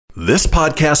This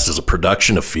podcast is a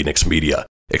production of Phoenix Media.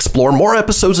 Explore more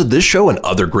episodes of this show and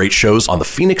other great shows on the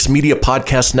Phoenix Media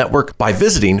Podcast Network by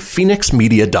visiting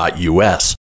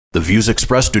phoenixmedia.us. The views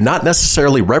expressed do not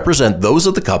necessarily represent those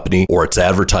of the company or its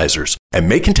advertisers and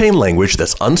may contain language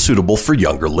that's unsuitable for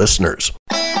younger listeners.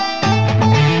 Laugh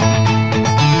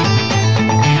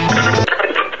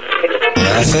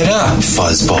it up,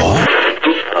 fuzzball.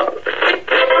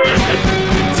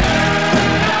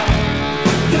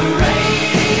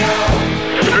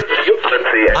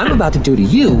 I'm about to do to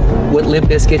you what Limp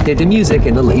Bizkit did to music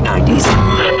in the late 90s.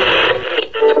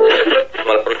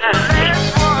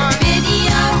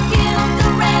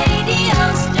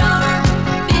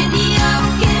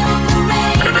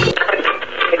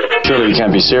 Surely you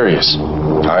can't be serious.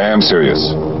 I am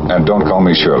serious. And don't call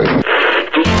me Shirley. Here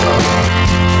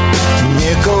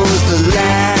goes the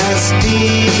last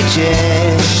DJ.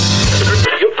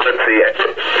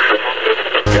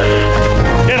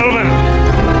 Gentlemen,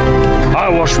 I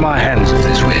wash my hands of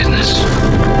this weirdness.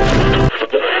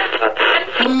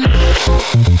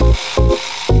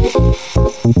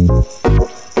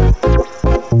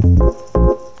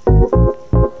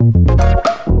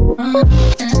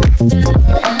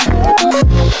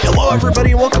 Hello,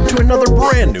 everybody, and welcome to another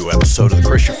brand new episode of the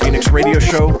Christian Phoenix Radio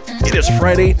Show. It is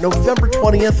Friday, November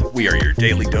 20th. We are your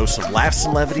daily dose of laughs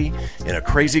and levity in a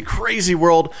crazy, crazy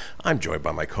world. I'm joined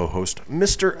by my co-host,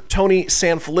 Mr. Tony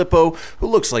Sanfilippo, who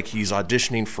looks like he's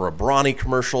auditioning for a Brawny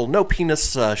commercial. No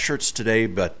penis shirts today,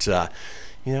 but,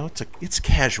 it's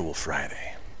Casual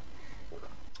Friday.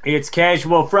 It's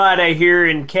Casual Friday here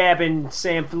in Cabin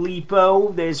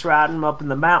Sanfilippo. There's riding up in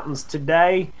the mountains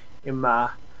today in my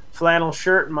flannel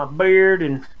shirt and my beard,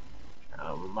 and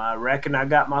I reckon I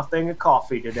got my thing of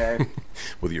coffee today.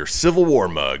 With your Civil War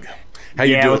mug. How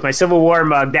you doing? With my Civil War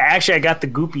mug. Actually, I got the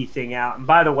goopy thing out. And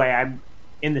by the way, I'm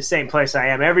in the same place I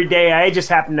am every day. I just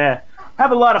happen to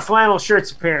have a lot of flannel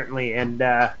shirts, apparently, and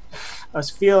I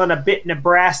was feeling a bit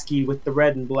Nebraska with the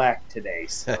red and black today.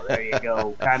 So there you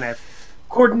go. Kind of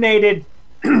coordinated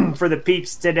for the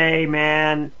peeps today,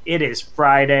 man. It is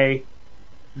Friday,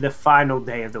 the final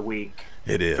day of the week.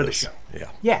 It is. For the show.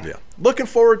 Yeah. Looking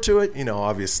forward to it.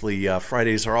 Obviously,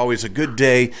 Fridays are always a good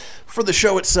day for the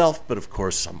show itself, but of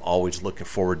course, I'm always looking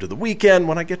forward to the weekend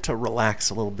when I get to relax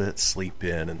a little bit, sleep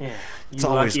in, and it's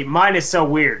always lucky. Mine is so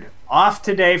weird. Off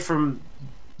today from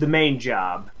the main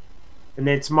job, and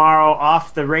then tomorrow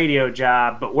off the radio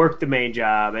job, but work the main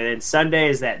job, and then Sunday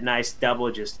is that nice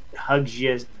double, just hugs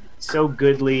you so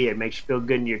goodly and makes you feel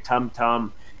good in your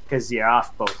tum-tum because you're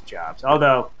off both jobs.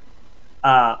 Although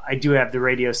I do have the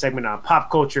radio segment on Pop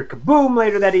Culture Kaboom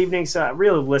later that evening, so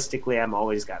realistically, I'm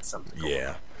always got something going.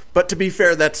 Yeah. But to be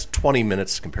fair, that's 20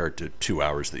 minutes compared to 2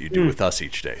 hours that you do with us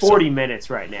each day. 40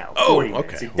 minutes right now. 40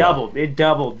 minutes. Okay. It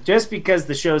doubled. Just because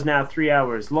the show's now 3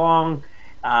 hours long,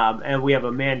 and we have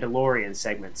a Mandalorian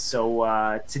segment.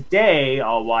 So today,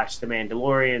 I'll watch The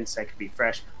Mandalorian so I can be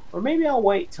fresh. Or maybe I'll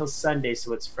wait till Sunday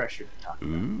so it's fresher to talk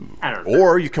about. I don't know.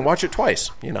 Or you can watch it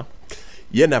twice,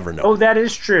 You never know. Oh, that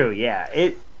is true. Yeah,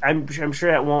 I'm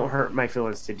sure that won't hurt my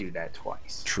feelings to do that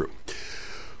twice. True.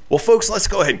 Well, folks, let's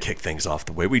go ahead and kick things off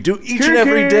the way we do each and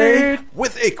every day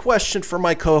with a question for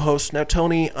my co-host. Now,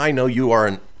 Tony, I know you are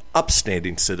an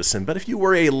upstanding citizen, but if you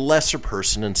were a lesser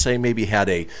person and say maybe had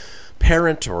a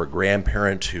parent or a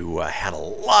grandparent who had a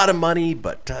lot of money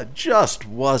but just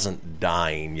wasn't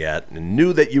dying yet and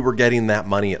knew that you were getting that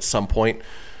money at some point,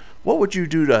 what would you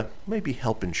do to maybe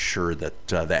help ensure that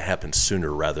that happens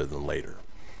sooner rather than later?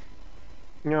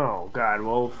 Oh, God.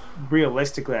 Well,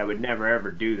 realistically, I would never, ever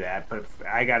do that. But if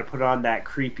I got to put on that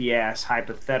creepy-ass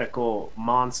hypothetical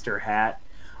monster hat,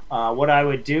 what I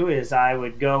would do is I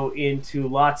would go into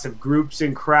lots of groups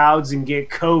and crowds and get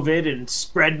COVID and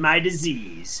spread my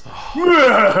disease.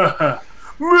 No,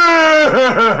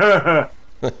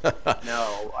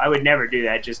 I would never do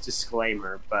that. Just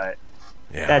disclaimer, but...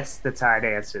 Yeah. That's how I'd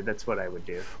answer. That's what I would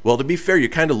do. Well, to be fair, you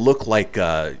kind of look like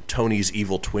Tony's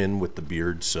evil twin with the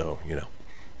beard, so,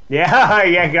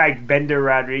 Yeah, like Bender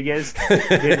Rodriguez.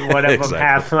 Didn't one of Exactly. them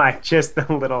have like just the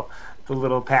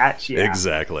little patch? Yeah.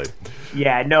 Exactly.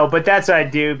 Yeah, no, but that's what I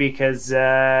do because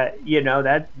that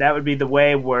would be the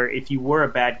way where if you were a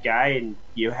bad guy and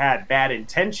you had bad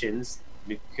intentions,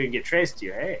 it couldn't get traced to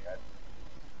you. Hey,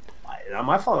 not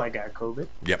my fault I got COVID.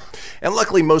 Yep. And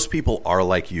luckily most people are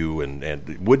like you and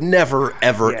would never,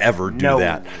 ever do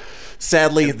that.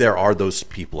 Sadly, there are those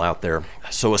people out there.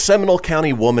 So a Seminole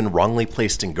County woman wrongly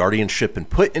placed in guardianship and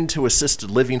put into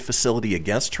assisted living facility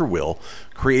against her will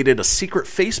created a secret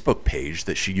Facebook page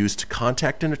that she used to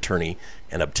contact an attorney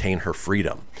and obtain her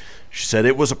freedom. She said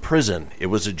it was a prison, it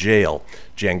was a jail.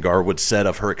 Jan Garwood said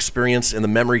of her experience in the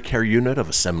memory care unit of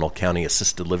a Seminole County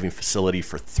assisted living facility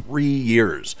for 3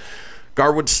 years.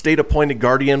 Garwood's state-appointed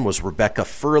guardian was Rebecca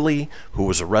Furley, who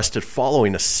was arrested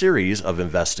following a series of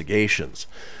investigations.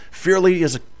 Furley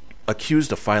is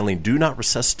accused of filing do not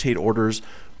resuscitate orders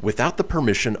without the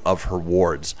permission of her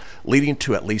wards, leading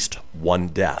to at least one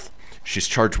death. She's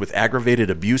charged with aggravated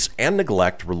abuse and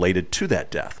neglect related to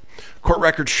that death. Court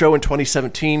records show in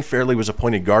 2017, Fairley was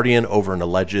appointed guardian over an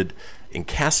alleged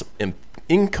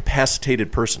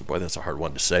incapacitated person. Boy, that's a hard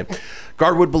one to say.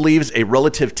 Garwood believes a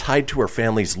relative tied to her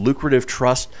family's lucrative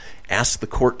trust asked the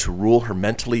court to rule her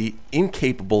mentally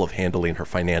incapable of handling her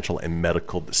financial and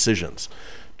medical decisions.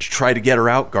 To try to get her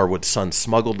out, Garwood's son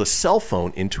smuggled a cell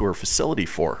phone into her facility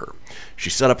for her.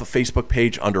 She set up a Facebook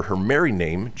page under her married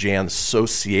name, Jan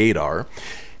Sociedar,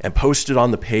 and posted on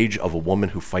the page of a woman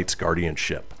who fights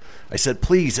guardianship. I said,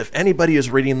 please, if anybody is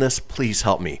reading this, please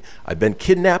help me. I've been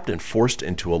kidnapped and forced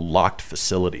into a locked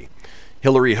facility.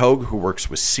 Hillary Hogue, who works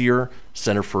with SEER,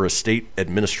 Center for Estate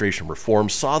Administration Reform,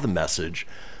 saw the message.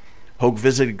 Hogue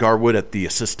visited Garwood at the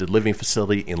assisted living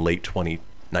facility in late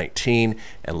 2019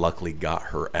 and luckily got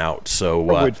her out.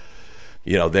 So,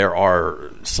 there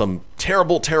are some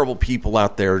terrible, terrible people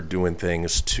out there doing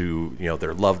things to,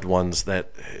 their loved ones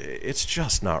that it's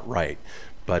just not right.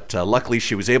 But luckily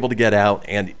she was able to get out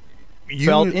and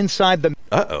felt inside the...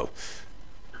 Uh-oh.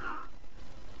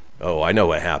 Oh, I know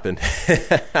what happened.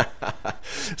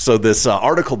 So this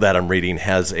article that I'm reading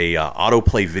has a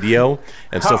autoplay video,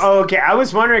 and so okay. I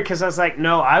was wondering because I was like,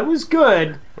 no, I was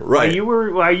good. Right.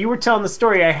 While you were telling the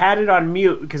story, I had it on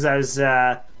mute because I was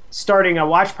starting a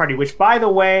watch party. Which, by the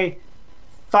way,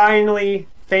 finally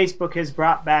Facebook has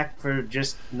brought back for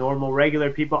just normal, regular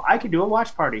people. I could do a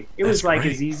watch party. It was like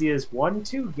as easy as 1,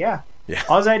 2. Yeah.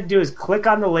 All I had to do is click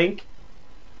on the link,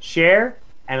 share,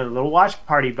 and a little watch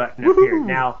party button appeared.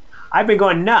 Now, I've been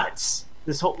going nuts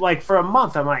this whole, for a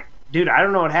month. I'm like, dude, I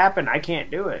don't know what happened. I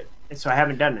can't do it. And so I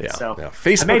haven't done it.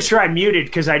 I made sure I muted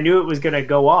because I knew it was going to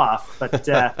go off. But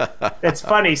that's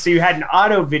funny. So you had an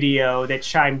auto video that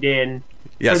chimed in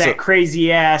for that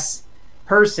crazy-ass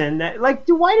person. That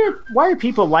dude, why are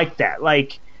people like that?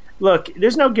 Look,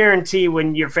 there's no guarantee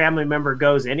when your family member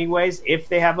goes anyways, if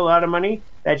they have a lot of money,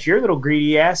 that your little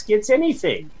greedy ass gets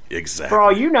anything. Exactly. For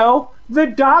all you know, the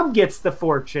dog gets the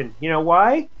fortune. You know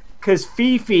why? Because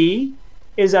Fifi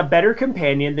is a better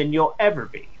companion than you'll ever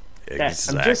be.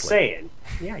 Exactly. I'm just saying.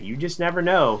 Yeah, you just never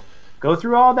know. Go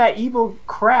through all that evil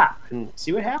crap and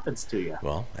see what happens to you.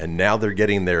 Well, and now they're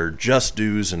getting their just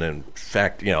dues. And in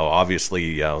fact,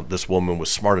 obviously this woman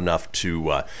was smart enough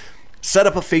to set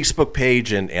up a Facebook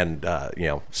page and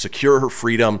secure her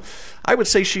freedom. I would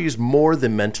say she's more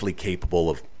than mentally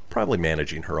capable of probably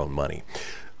managing her own money.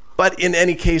 But in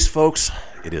any case, folks,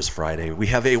 it is Friday. We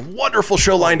have a wonderful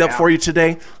show lined up for you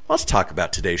today. Let's talk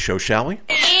about today's show, shall we?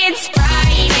 It's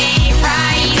Friday,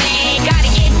 gotta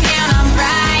get down on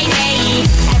Friday.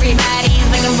 Everybody's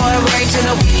looking forward to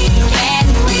the weekend.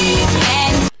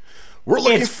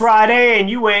 It's Friday and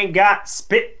you ain't got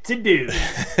spit to do.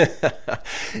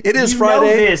 It is Friday.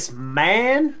 You know this,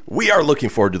 man. We are looking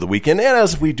forward to the weekend, and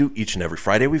as we do each and every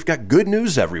Friday, we've got good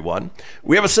news, everyone.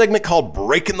 We have a segment called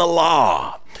Breaking the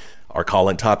Law. Our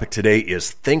call-in topic today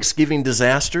is Thanksgiving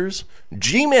disasters.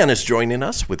 G-Man is joining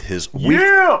us with his Week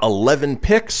 11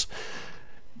 picks.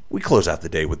 We close out the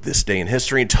day with This Day in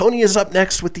History, and Tony is up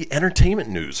next with the entertainment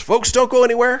news. Folks, don't go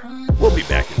anywhere. We'll be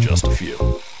back in just a few.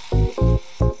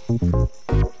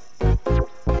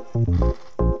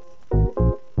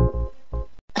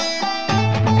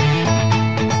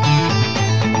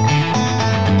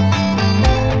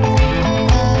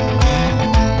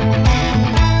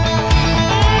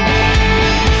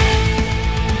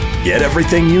 Get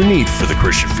everything you need for the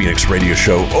Christian Phoenix Radio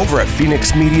Show over at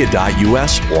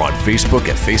phoenixmedia.us or on Facebook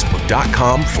at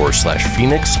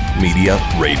facebook.com/Phoenix Media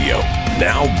Radio.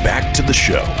 Now back to the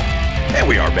show. And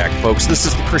we are back, folks. This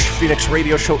is the Christian Phoenix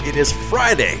Radio Show. It is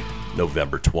Friday,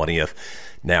 November 20th.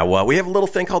 Now, we have a little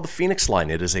thing called the Phoenix Line.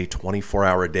 It is a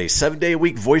 24-hour-a-day,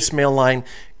 7-day-a-week voicemail line,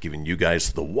 giving you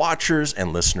guys, the watchers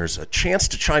and listeners, a chance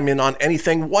to chime in on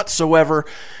anything whatsoever.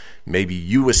 Maybe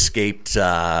you escaped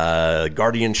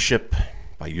guardianship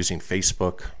by using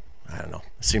Facebook. I don't know.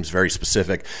 It seems very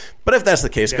specific. But if that's the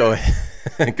case, go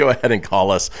ahead and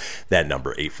call us. That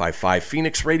number,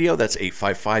 855-PHOENIX-RADIO. That's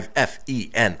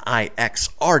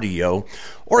 855-FENIX-RDO.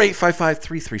 Or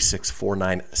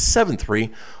 855-336-4973.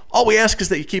 All we ask is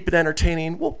that you keep it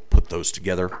entertaining. We'll put those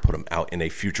together, put them out in a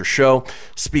future show.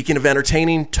 Speaking of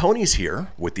entertaining, Tony's here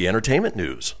with the entertainment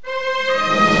news.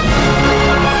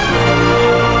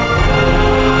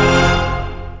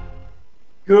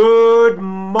 Good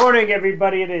morning,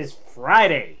 everybody. It is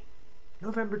Friday,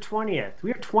 November 20th.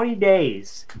 We are 20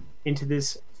 days into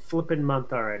this flippin'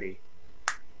 month already.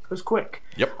 Goes quick.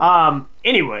 Yep.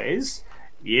 Anyways,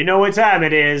 you know what time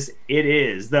it is. It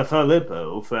is the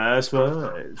Filippo Fast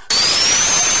Five.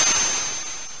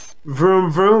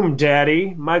 Vroom, vroom,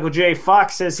 daddy. Michael J.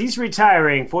 Fox says he's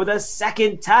retiring for the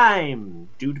second time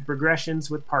due to progressions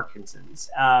with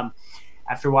Parkinson's.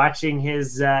 After watching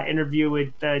his interview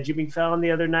with Jimmy Fallon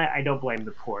the other night, I don't blame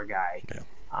the poor guy. Yeah.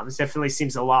 It definitely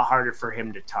seems a lot harder for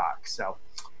him to talk. So,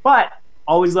 but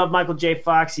always love Michael J.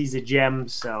 Fox. He's a gem.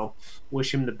 So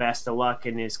wish him the best of luck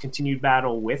in his continued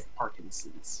battle with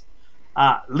Parkinson's.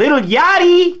 Little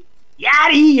Yachty,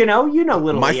 you know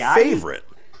Little My Yachty. favorite.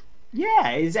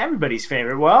 Yeah, he's everybody's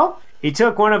favorite. Well, he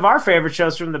took one of our favorite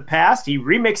shows from the past. He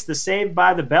remixed the Saved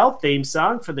by the Bell theme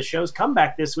song for the show's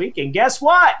comeback this week. And guess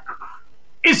what?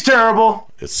 It's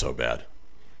terrible. It's so bad.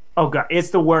 Oh, God. It's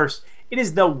the worst. It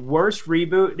is the worst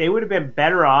reboot. They would have been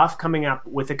better off coming up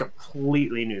with a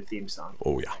completely new theme song.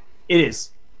 Oh, yeah. It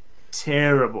is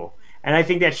terrible. And I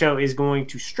think that show is going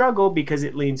to struggle because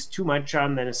it leans too much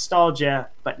on the nostalgia,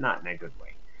 but not in a good way.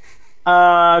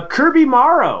 Kirby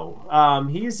Morrow.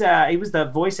 He was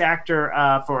the voice actor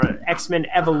for X-Men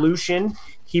Evolution.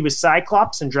 He was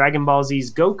Cyclops in Dragon Ball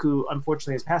Z's Goku.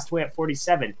 Unfortunately, has passed away at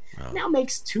 47. Oh. Now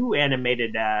makes two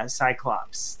animated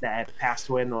Cyclops that have passed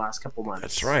away in the last couple months.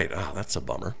 That's right. Oh, that's a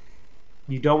bummer.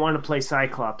 You don't want to play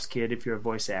Cyclops, kid, if you're a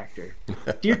voice actor.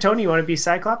 Dear Tony, you want to be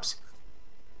Cyclops?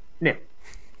 No,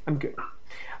 I'm good.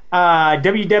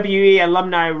 WWE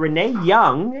alumni Renee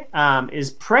Young is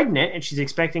pregnant, and she's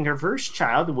expecting her first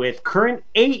child with current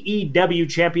AEW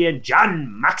champion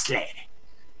Jon Moxley.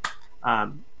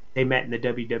 They met in the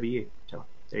WWE, so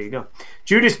there you go.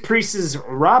 Judas Priest's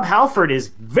Rob Halford is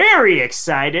very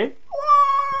excited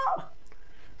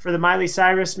for the Miley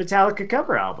Cyrus Metallica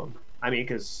cover album. I mean,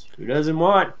 because who doesn't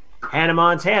want Hannah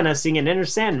Montana singing Enter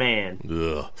Sandman?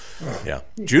 Ugh. Yeah.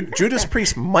 Judas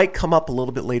Priest might come up a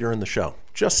little bit later in the show.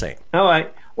 Just saying. All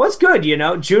right. What's good,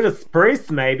 Judas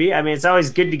Priest, maybe. I mean, it's always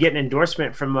good to get an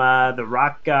endorsement from the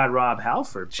rock god Rob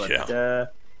Halford. But,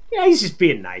 yeah, he's just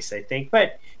being nice, I think.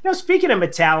 But, speaking of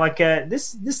Metallica,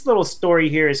 this little story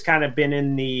here has kind of been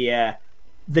in the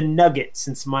nugget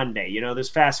since Monday. Those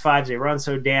Fast Fives, they run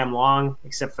so damn long,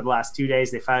 except for the last 2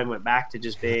 days, they finally went back to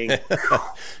just being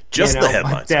just the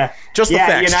headlines, just the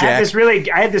facts. I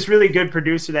had this really good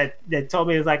producer that told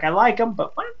me, I like them,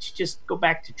 but why don't you just go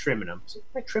back to trimming them? So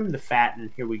I trimmed the fat, and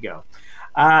here we go.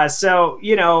 So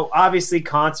obviously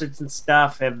concerts and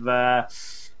stuff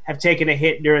have taken a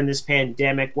hit during this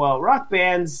pandemic. Well, rock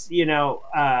bands,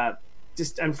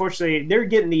 just unfortunately, they're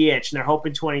getting the itch, and they're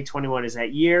hoping 2021 is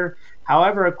that year.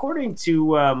 However, according to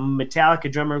Metallica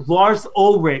drummer Lars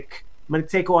Ulrich, I'm going to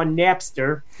take on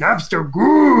Napster. Napster,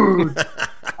 good!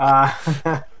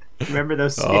 Remember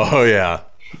those? Oh, yeah.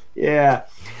 Yeah.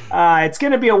 It's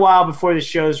going to be a while before the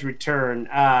show's return.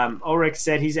 Ulrich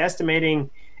said he's estimating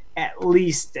at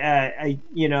least,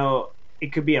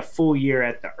 it could be a full year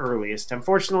at the earliest.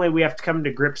 Unfortunately, we have to come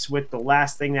to grips with the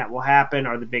last thing that will happen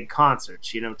are the big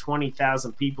concerts.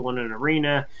 20,000 people in an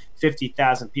arena,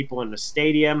 50,000 people in a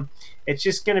stadium. It's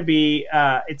just going to be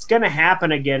it's going to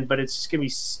happen again, but it's just going to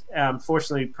be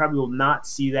unfortunately, we probably will not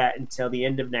see that until the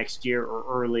end of next year or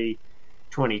early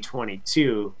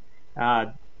 2022.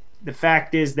 The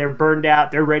fact is they're burned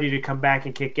out. They're ready to come back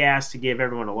and kick ass to give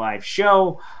everyone a live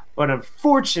show. But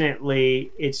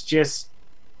unfortunately, it's just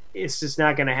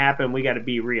not going to happen. We got to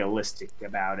be realistic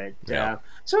about it. Yeah.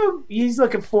 So he's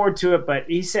looking forward to it, but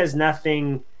he says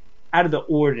nothing out of the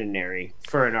ordinary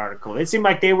for an article. It seemed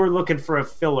like they were looking for a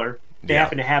filler. They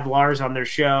happen to have Lars on their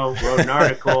show, wrote an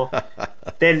article.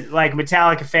 Then,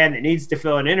 Metallica fan that needs to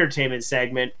fill an entertainment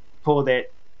segment, pulled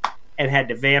it and had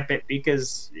to vamp it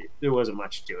because there wasn't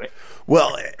much to it.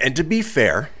 Well, and to be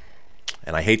fair,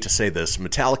 and I hate to say this,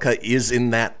 Metallica is in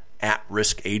that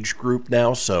at-risk age group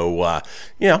now, so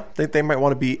they might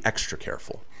want to be extra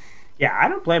careful. Yeah, I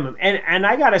don't blame them. And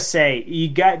I gotta say, you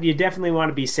definitely want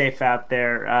to be safe out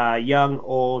there, young,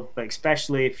 old, but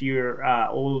especially if you're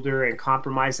older and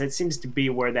compromised. That seems to be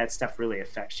where that stuff really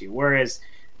affects you. Whereas,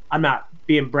 I'm not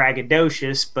being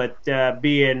braggadocious, but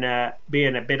being a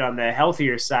bit on the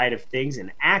healthier side of things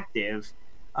and active,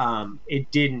 it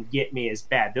didn't get me as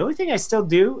bad. The only thing I still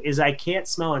do is I can't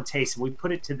smell and taste, and we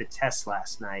put it to the test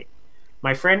last night.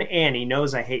 My friend Annie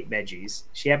knows I hate veggies.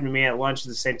 She happened to me at lunch at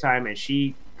the same time, and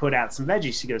she put out some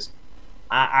veggies. She goes,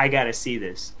 I got to see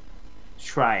this.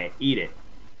 Try it. Eat it.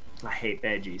 I hate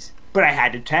veggies. But I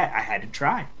had to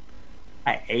try.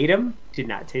 I ate them. Did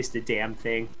not taste a damn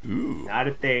thing. Ooh. Not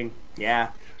a thing.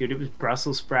 Yeah. Dude, it was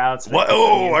Brussels sprouts. What?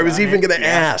 Oh, I was even going to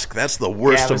ask. That's the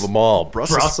worst of them all.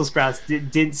 Brussels sprouts.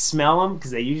 Didn't smell them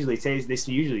because they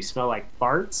usually smell like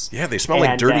farts. Yeah, they smell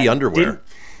like dirty underwear.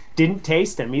 Didn't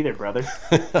taste them either, brother.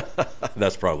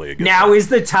 That's probably a good Now thing. is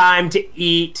the time to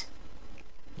eat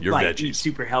your veggies. Eat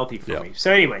super healthy for me.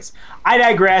 So anyways, I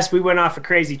digress. We went off a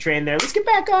crazy train there. Let's get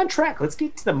back on track. Let's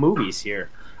get to the movies here.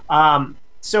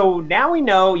 So now we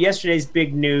know yesterday's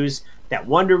big news that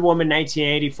Wonder Woman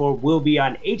 1984 will be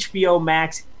on HBO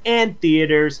Max and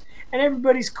theaters, and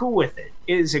everybody's cool with it.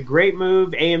 It is a great move.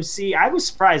 AMC, I was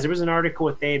surprised. There was an article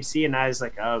with AMC, and I was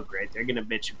like, oh, great. They're going to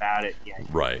bitch about it. Yeah,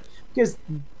 right. Because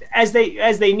as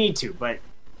they need to, but,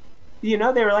 they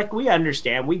were like, we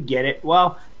understand. We get it.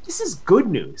 Well, this is good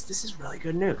news. This is really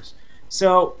good news.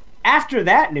 So after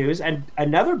that news,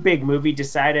 another big movie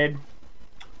decided,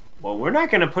 well, we're not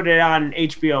going to put it on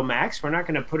HBO Max. We're not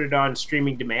going to put it on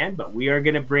streaming demand, but we are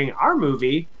going to bring our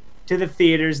movie to the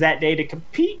theaters that day to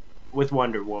compete with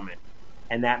Wonder Woman.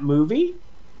 And that movie,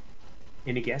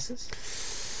 any guesses?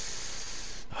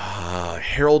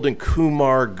 Harold and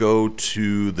Kumar go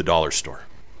to the dollar store.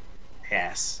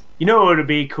 Yes. You know what would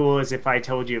be cool is if I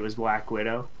told you it was Black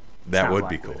Widow. That would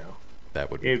be cool.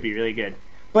 That would be. It would be really good.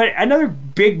 But another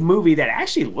big movie that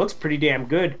actually looks pretty damn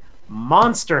good,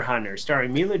 Monster Hunter,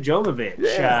 starring Mila Jovovich.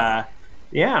 Yeah.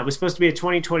 It was supposed to be a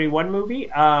 2021 movie.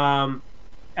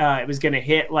 It was going to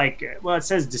hit it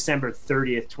says December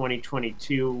 30th,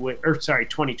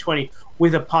 2020,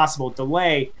 with a possible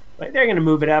delay. But they're going to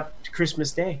move it up to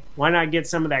Christmas Day. Why not get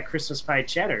some of that Christmas pie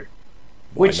cheddar?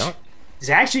 Why not? Is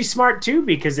actually smart too,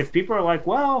 because if people are like,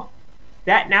 well,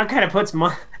 that now kind of puts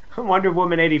Wonder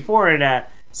Woman 84 in a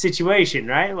situation,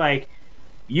 right? Like,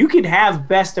 you could have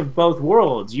best of both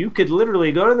worlds. You could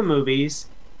literally go to the movies,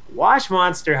 watch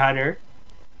Monster Hunter,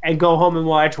 and go home and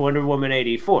watch Wonder Woman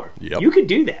 84. Yep. You could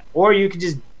do that. Or you could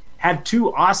just have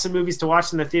two awesome movies to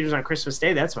watch in the theaters on Christmas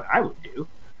Day. That's what I would do.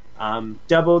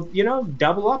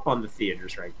 Double up on the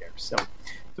theaters right there. So,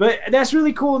 but that's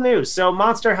really cool news. So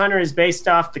Monster Hunter is based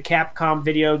off the Capcom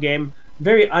video game.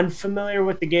 Very unfamiliar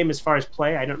with the game as far as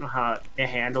play. I don't know how it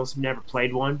handles. Never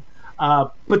played one.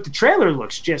 But the trailer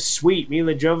looks just sweet.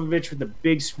 Mila Jovovich with a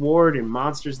big sword and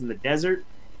monsters in the desert.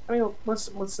 I mean,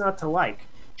 what's not to like?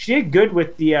 She did good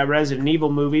with the Resident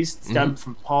Evil movies. It's done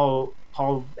from Paul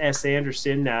S.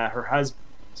 Anderson, her husband.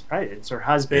 It's her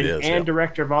husband and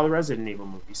director of all the Resident Evil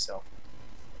movies. So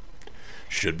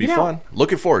should be fun.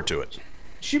 Looking forward to it.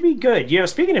 Should be good.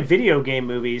 Speaking of video game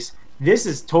movies, this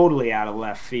is totally out of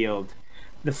left field.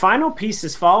 The final piece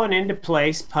has fallen into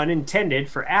place, pun intended,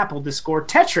 for Apple to score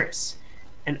Tetris,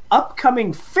 an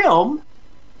upcoming film,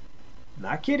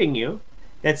 not kidding you,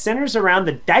 that centers around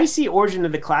the dicey origin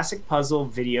of the classic puzzle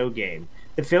video game.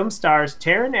 The film stars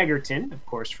Taron Egerton, of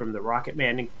course, from Rocket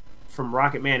Man and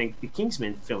the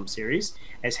Kingsman film series,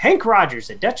 as Hank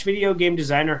Rogers, a Dutch video game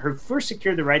designer who first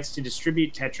secured the rights to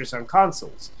distribute Tetris on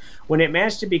consoles, when it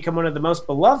managed to become one of the most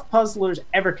beloved puzzlers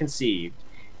ever conceived.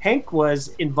 Hank was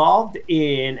involved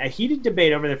in a heated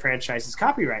debate over the franchise's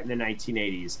copyright in the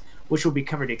 1980s, which will be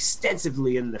covered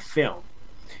extensively in the film.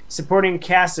 Supporting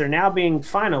casts are now being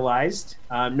finalized.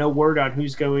 No word on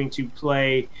who's going to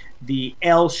play the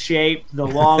L shape, the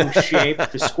long shape,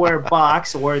 the square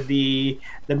box, or the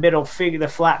middle finger, the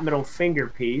flat middle finger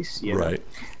piece. Right.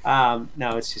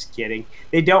 No, it's just kidding.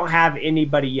 They don't have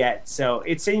anybody yet, so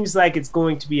it seems like it's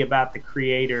going to be about the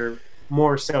creator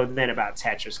more so than about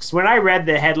Tetris. Because when I read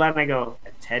the headline, I go, a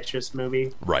Tetris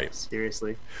movie? Right.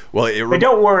 Seriously? Well, but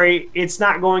don't worry, it's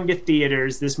not going to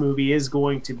theaters. This movie is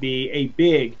going to be a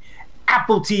big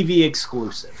Apple TV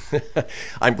exclusive.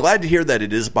 I'm glad to hear that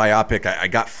it is biopic. I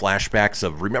got flashbacks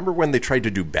of, remember when they tried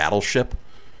to do Battleship?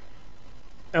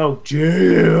 Oh, gee,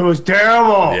 it was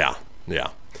terrible. Yeah.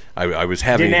 I was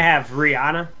having... Didn't it have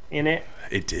Rihanna in it?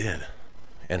 It did.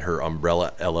 And her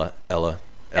umbrella, Ella.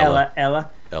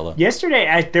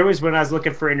 Yesterday, there was when I was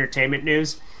looking for entertainment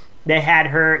news, they had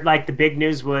her, the big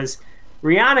news was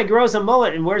Rihanna grows a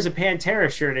mullet and wears a Pantera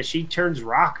shirt as she turns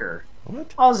rocker.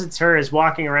 What? All it's her is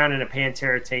walking around in a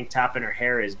Pantera tank top and her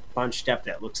hair is bunched up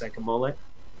that looks like a mullet.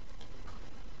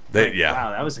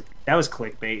 Wow, that was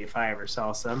clickbait if I ever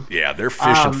saw some. Yeah, they're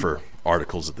fishing for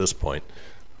articles at this point.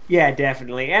 Yeah,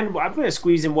 definitely. And I'm going to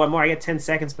squeeze in one more. I got 10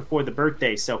 seconds before the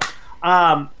birthday. So,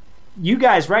 you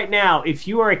guys, right now, if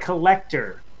you are a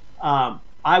collector,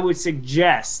 I would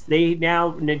suggest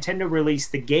Nintendo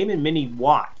released the Game & Mini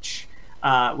Watch,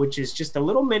 which is just a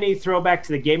little mini throwback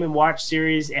to the Game & Watch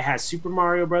series. It has Super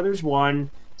Mario Bros. 1,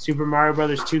 Super Mario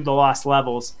Brothers 2: The Lost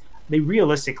Levels. They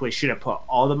realistically should have put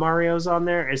all the Marios on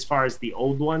there as far as the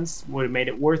old ones would have made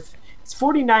it worth. It's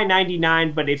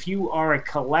 $49.99, but if you are a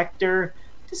collector,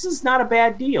 this is not a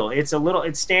bad deal. It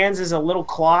stands as a little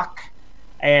clock,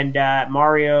 and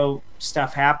Mario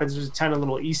stuff happens. There's a ton of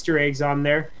little Easter eggs on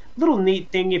there. Little neat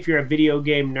thing if you're a video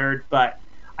game nerd, but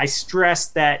I stress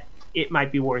that it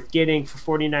might be worth getting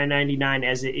for $49.99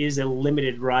 as it is a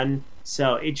limited run.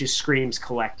 So it just screams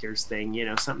collector's thing,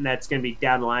 something that's going to be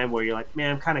down the line where you're like,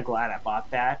 man, I'm kind of glad I bought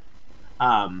that.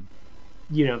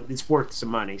 It's worth some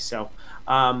money. So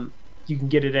you can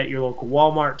get it at your local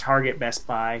Walmart, Target, Best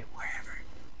Buy, wherever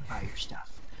you buy your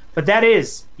stuff. But that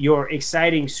is your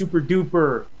exciting, super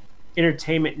duper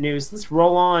entertainment news. Let's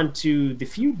roll on to the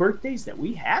few birthdays that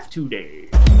we have today.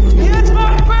 It's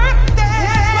my birthday!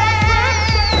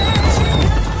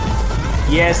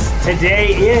 Yes, today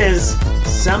is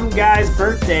some guy's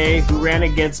birthday who ran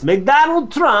against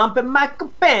Donald Trump and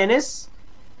Michael Pence.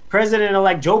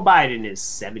 President-elect Joe Biden is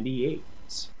 78.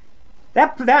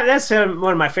 That's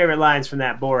one of my favorite lines from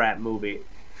that Borat movie.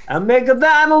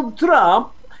 Donald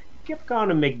Trump. I kept calling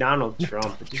him McDonald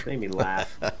Trump. It just made me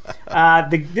laugh.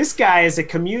 This guy is a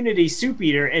community soup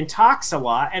eater and talks a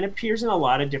lot and appears in a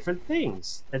lot of different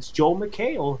things. That's Joel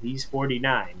McHale. He's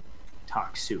 49.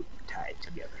 Talk soup tied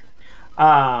together.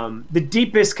 The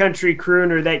deepest country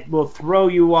crooner that will throw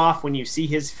you off when you see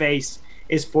his face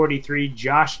is 43,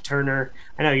 Josh Turner.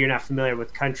 I know you're not familiar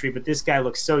with country, but this guy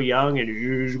looks so young, and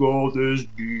he's got this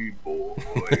deep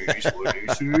voice when he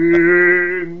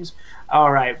sings.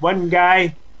 All right, one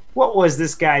guy. What was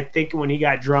this guy thinking when he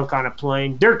got drunk on a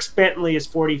plane? Dierks Bentley is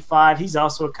 45. He's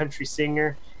also a country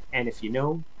singer, and if you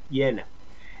know, you know.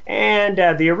 And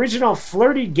the original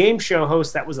flirty game show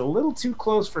host that was a little too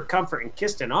close for comfort and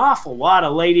kissed an awful lot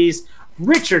of ladies,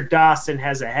 Richard Dawson,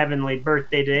 has a heavenly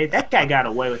birthday today. That guy got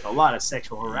away with a lot of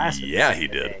sexual harassment. Yeah, he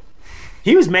did.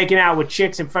 He was making out with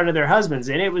chicks in front of their husbands,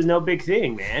 and it was no big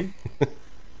thing, man.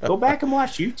 Go back and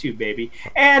watch YouTube, baby.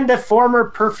 And the former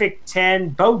Perfect 10,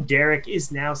 Bo Derek,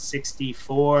 is now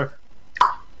 64.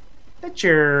 That's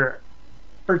your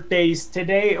birthdays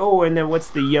today. Oh, and then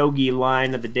what's the yogi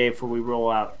line of the day before we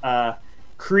roll out?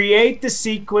 Create the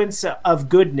sequence of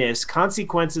goodness.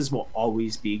 Consequences will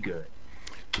always be good.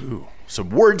 Ooh, some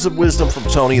words of wisdom from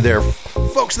Tony there.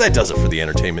 Folks, that does it for the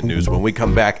entertainment news. When we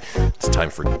come back, it's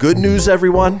time for good news,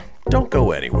 everyone. Don't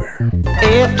go anywhere.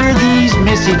 After these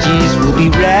messages, we'll be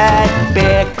right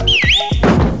back.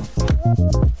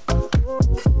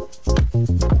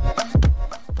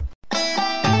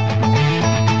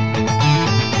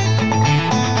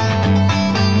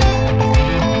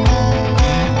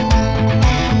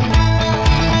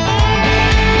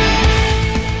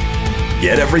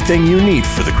 Get everything you need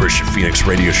for the Christian Phoenix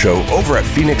Radio Show over at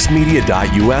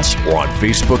phoenixmedia.us or on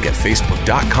Facebook at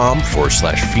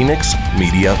facebook.com/Phoenix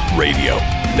Media Radio.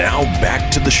 Now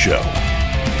back to the show.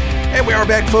 And we are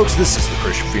back, folks. This is the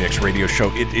Christian Phoenix Radio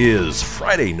Show. It is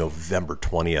Friday, November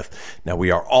 20th. Now,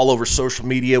 we are all over social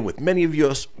media with many of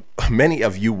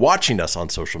you watching us on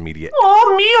social media.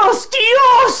 Oh, míos,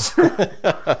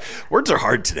 Dios! Words are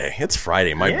hard today. It's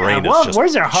Friday. My brain is just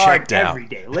words are hard checked out. every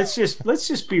day. Let's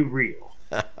just be real.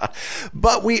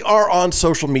 But we are on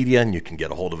social media, and you can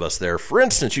get a hold of us there. For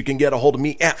instance, you can get a hold of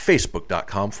me at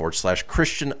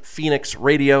facebook.com/Christian Phoenix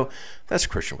Radio. That's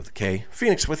Christian with a K,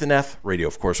 Phoenix with an F, radio,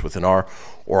 of course, with an R,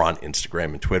 or on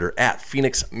Instagram and Twitter at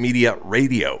Phoenix Media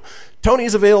Radio. Tony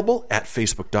is available at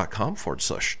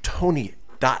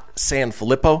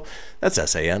facebook.com/Tony.Sanfilippo. That's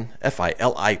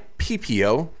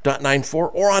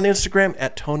SANFILIPPO.94, or on Instagram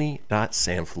at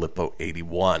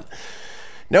Tony.Sanfilippo81.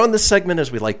 Now, in this segment,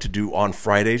 as we like to do on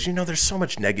Fridays, there's so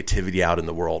much negativity out in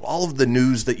the world. All of the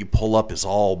news that you pull up is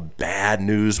all bad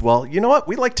news. Well, you know what?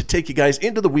 We like to take you guys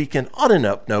into the weekend on an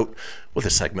up note with a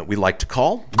segment we like to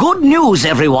call Good news,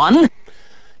 everyone!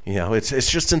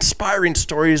 It's just inspiring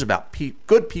stories about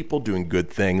good people doing good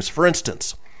things. For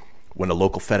instance, when a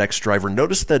local FedEx driver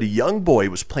noticed that a young boy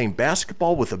was playing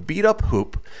basketball with a beat-up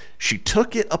hoop, she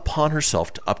took it upon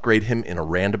herself to upgrade him in a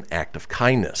random act of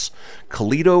kindness.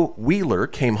 Kalito Wheeler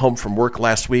came home from work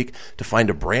last week to find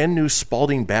a brand new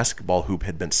Spalding basketball hoop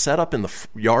had been set up in the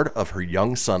yard of her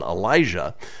young son,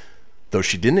 Elijah. Though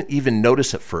she didn't even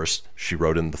notice at first, she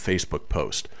wrote in the Facebook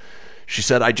post. She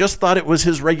said, "I just thought it was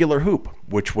his regular hoop,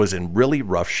 which was in really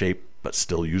rough shape, but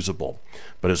still usable."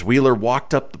 But as Wheeler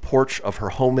walked up the porch of her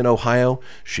home in Ohio,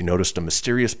 she noticed a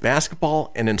mysterious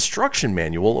basketball and instruction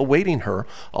manual awaiting her,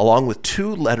 along with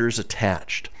 2 letters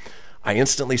attached. "I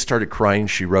instantly started crying,"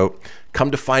 she wrote.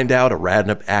 "Come to find out, a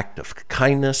random act of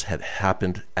kindness had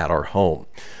happened at our home."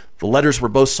 The letters were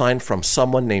both signed from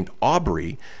someone named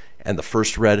Aubrey, And the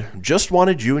first read, "Just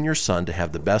wanted you and your son to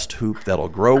have the best hoop that'll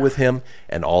grow with him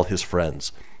and all his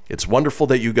friends. It's wonderful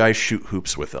that you guys shoot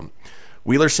hoops with him."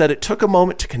 Wheeler said it took a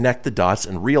moment to connect the dots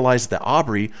and realize that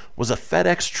Aubrey was a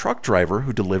FedEx truck driver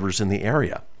who delivers in the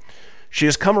area. "She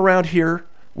has come around here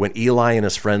when Eli and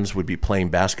his friends would be playing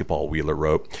basketball," Wheeler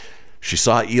wrote. "She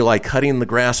saw Eli cutting the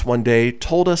grass one day,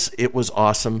 told us it was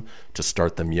awesome to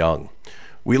start them young."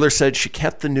 Wheeler said she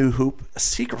kept the new hoop a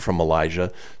secret from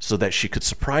Elijah so that she could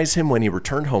surprise him when he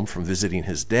returned home from visiting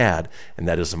his dad, and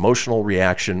that his emotional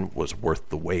reaction was worth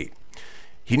the wait.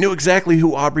 He knew exactly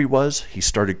who Aubrey was. He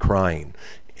started crying.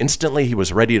 Instantly, he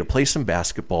was ready to play some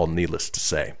basketball, needless to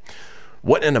say.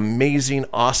 What an amazing,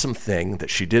 awesome thing that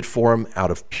she did for him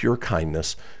out of pure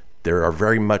kindness. There are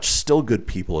very much still good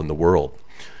people in the world.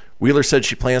 Wheeler said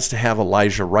she plans to have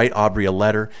Elijah write Aubrey a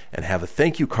letter and have a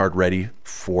thank you card ready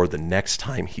for the next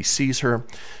time he sees her.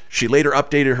 She later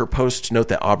updated her post to note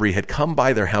that Aubrey had come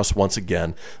by their house once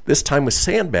again, this time with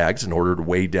sandbags in order to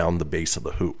weigh down the base of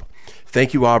the hoop.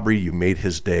 "Thank you, Aubrey. You made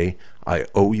his day. I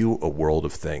owe you a world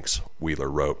of thanks," Wheeler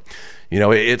wrote. You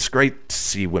know, it's great to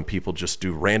see when people just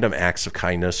do random acts of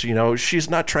kindness. You know, she's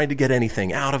not trying to get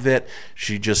anything out of it.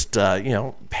 She just,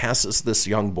 passes this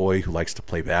young boy who likes to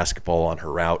play basketball on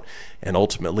her route and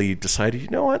ultimately decided, you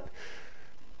know what?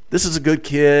 This is a good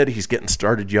kid. He's getting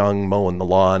started young, mowing the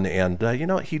lawn, and,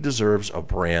 he deserves a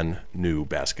brand new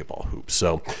basketball hoop.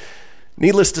 So,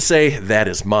 needless to say, that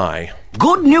is my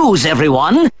Good news,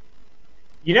 everyone.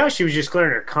 You know, she was just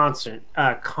clearing her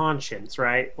conscience,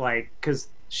 right? Like, because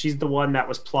she's the one that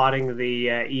was plotting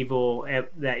the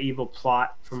evil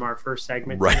plot from our first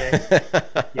segment today.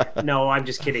 Yeah, no, I'm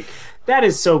just kidding. That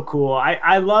is so cool.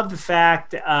 I love the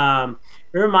fact.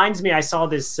 It reminds me, I saw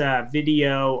this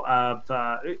video of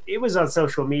it was on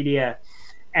social media,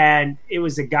 and it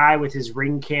was a guy with his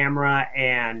Ring camera,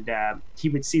 and he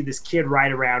would see this kid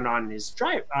ride around on his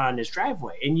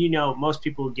driveway, and most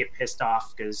people would get pissed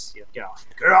off because get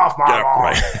off my lawn.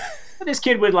 Right. But this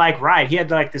kid would ride. He had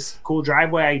this cool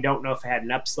driveway. I don't know if it had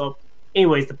an upslope.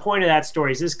 Anyways, the point of that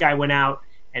story is this guy went out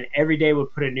and every day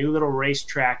would put a new little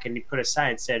racetrack, and he put a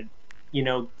sign that said,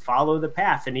 follow the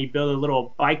path, and he'd build a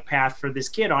little bike path for this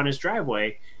kid on his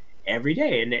driveway every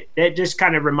day, and that just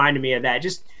kind of reminded me of that.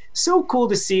 Just so cool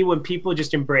to see when people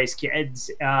just embrace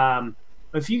kids.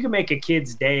 If you can make a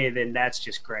kid's day, then that's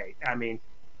just great. I mean,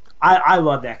 I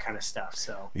love that kind of stuff.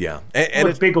 So yeah, and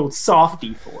I'm a big old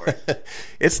softie for it.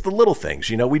 It's the little things.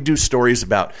 We do stories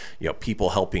about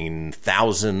people helping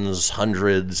thousands,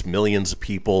 hundreds, millions of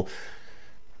people.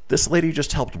 This lady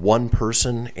just helped one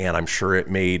person, and I'm sure it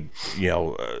made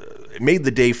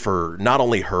the day for not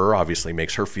only her, obviously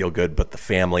makes her feel good, but the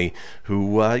family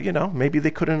who maybe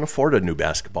they couldn't afford a new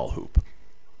basketball hoop.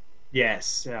 Yes,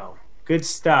 so good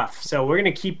stuff. So we're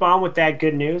going to keep on with that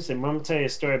good news, and I'm going to tell you a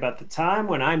story about the time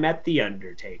when I met The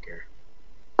Undertaker.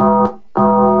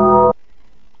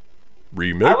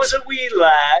 Remix? I was a wee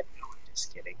lad. No,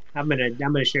 just kidding. I'm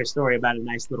gonna share a story about a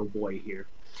nice little boy here.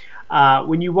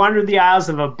 When you wander the aisles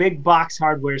of a big box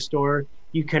hardware store,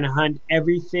 you can hunt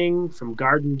everything from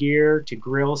garden gear to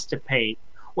grills to paint.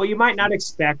 What you might not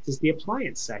expect is the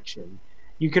appliance section.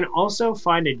 You can also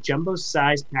find a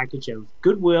jumbo-sized package of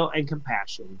goodwill and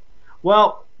compassion.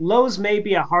 Well, Lowe's may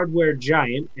be a hardware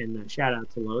giant, and shout out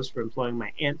to Lowe's for employing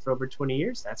my aunt for over 20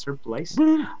 years. That's her place.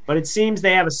 But it seems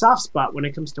they have a soft spot when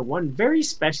it comes to one very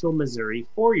special Missouri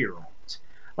 4-year-old.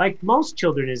 Like most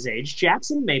children his age,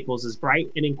 Jackson Maples is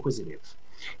bright and inquisitive.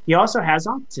 He also has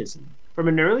autism. From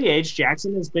an early age,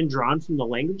 Jackson has been drawn from the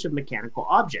language of mechanical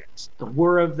objects. The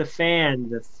whir of the fan,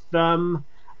 the thumb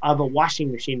of a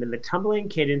washing machine, and the tumbling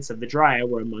cadence of the dryer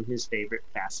were among his favorite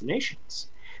fascinations.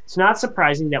 It's not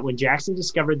surprising that when Jackson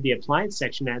discovered the appliance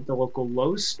section at the local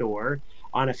Lowe's store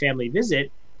on a family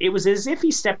visit, it was as if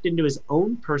he stepped into his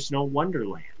own personal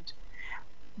wonderland.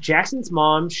 Jackson's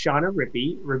mom, Shauna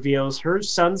Rippey, reveals her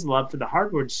son's love for the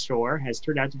hardware store has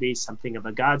turned out to be something of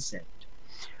a godsend.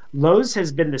 Lowe's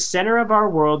has been the center of our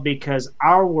world because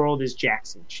our world is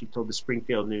Jackson, she told the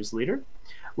Springfield News Leader.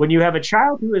 When you have a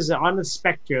child who is on the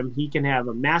spectrum, he can have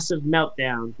a massive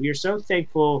meltdown. We are so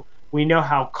thankful we know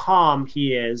how calm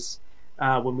he is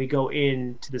when we go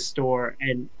into the store,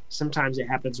 and sometimes it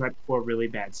happens right before a really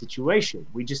bad situation.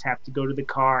 We just have to go to the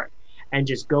car and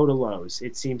just go to Lowe's.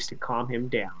 It seems to calm him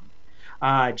down.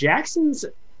 Jackson's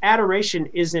adoration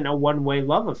isn't a one-way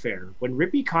love affair. When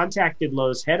Rippey contacted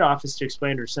Lowe's head office to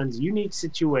explain her son's unique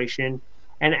situation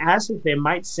and asked if they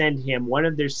might send him one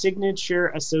of their signature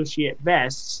associate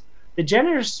vests, the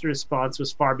generous response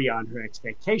was far beyond her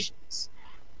expectations.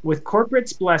 With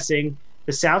corporate's blessing,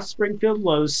 the South Springfield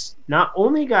Lowe's not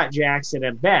only got Jackson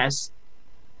a vest,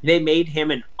 They made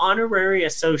him an honorary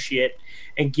associate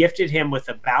and gifted him with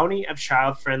a bounty of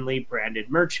child-friendly branded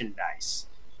merchandise.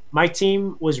 My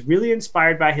team was really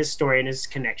inspired by his story and his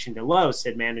connection to Lowe's,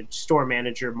 said store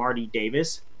manager Marty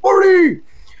Davis. Marty!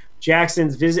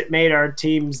 Jackson's visit made our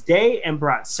team's day and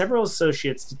brought several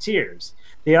associates to tears.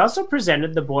 They also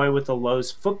presented the boy with a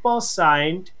Lowe's football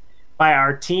signed by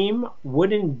our team,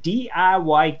 wooden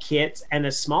DIY kits, and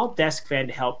a small desk fan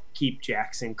to help keep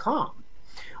Jackson calm.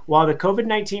 While the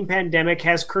COVID-19 pandemic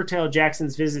has curtailed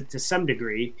Jackson's visit to some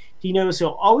degree, he knows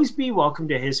he'll always be welcome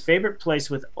to his favorite place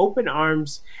with open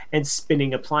arms and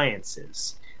spinning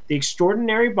appliances. The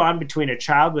extraordinary bond between a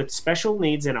child with special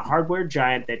needs and a hardware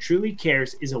giant that truly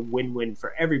cares is a win-win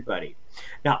for everybody.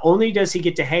 Not only does he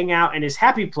get to hang out in his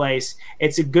happy place,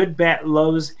 it's a good bet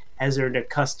Lowe's has earned a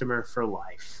customer for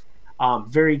life.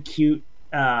 Very cute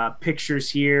pictures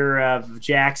here of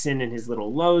Jackson in his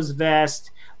little Lowe's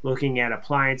vest, looking at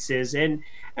appliances, and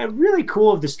really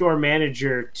cool of the store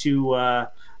manager to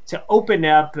open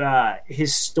up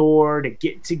his store, to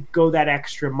get to go that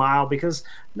extra mile, because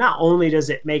not only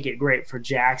does it make it great for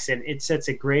Jackson, it sets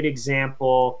a great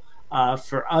example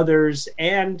for others,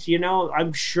 and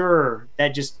I'm sure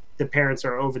that just the parents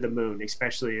are over the moon,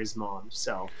 especially his mom.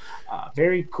 So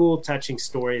very cool, touching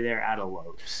story there out of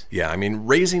Lowe's. Yeah, I mean,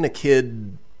 raising a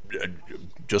kid,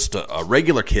 just a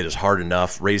regular kid, is hard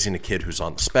enough. Raising a kid who's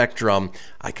on the spectrum,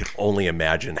 I could only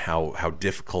imagine how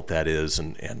difficult that is.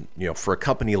 And for a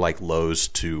company like Lowe's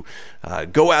to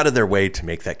go out of their way to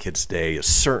make that kid's day is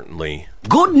certainly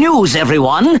Good news,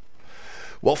 everyone!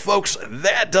 Well, folks,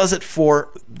 that does it for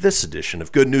this edition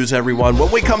of Good News, Everyone.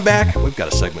 When we come back, we've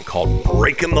got a segment called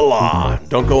Breaking the Law.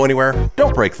 Don't go anywhere.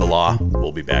 Don't break the law.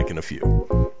 We'll be back in a few.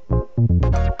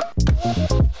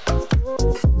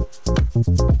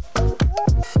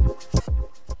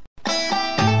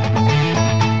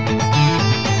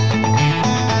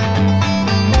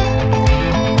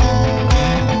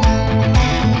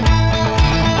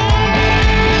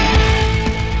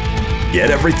 Get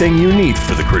everything you need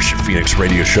for the Christian Phoenix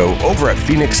Radio Show over at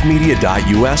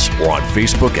phoenixmedia.us or on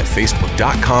Facebook at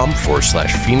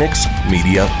facebook.com/Phoenix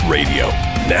Media Radio.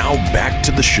 Now back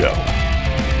to the show.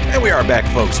 And we are back,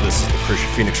 folks. This is the Christian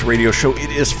Phoenix Radio Show.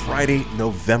 It is Friday,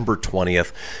 November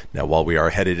 20th. Now, while we are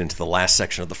headed into the last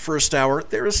section of the first hour,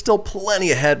 there is still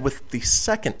plenty ahead with the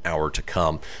second hour to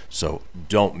come, so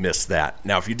don't miss that.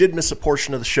 Now, if you did miss a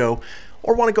portion of the show,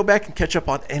 or want to go back and catch up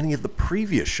on any of the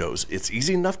previous shows, it's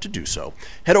easy enough to do so.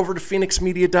 Head over to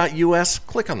phoenixmedia.us,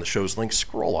 click on the show's link,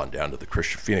 scroll on down to the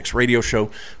Christian Phoenix Radio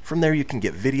Show. From there, you can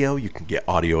get video, you can get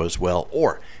audio as well,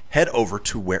 or head over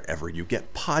to wherever you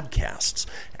get podcasts.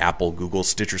 Apple, Google,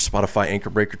 Stitcher, Spotify,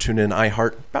 Anchor Breaker, TuneIn,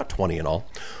 iHeart, about 20 in all.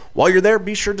 While you're there,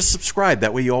 be sure to subscribe.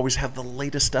 That way you always have the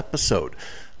latest episode.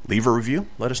 Leave a review,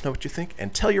 let us know what you think,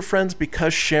 and tell your friends,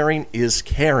 because sharing is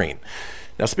caring.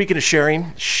 Now, speaking of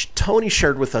sharing, Tony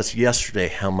shared with us yesterday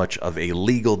how much of a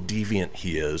legal deviant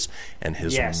he is, and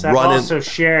his Yes, I've also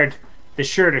shared the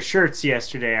shirt of shirts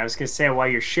yesterday. I was going to say, while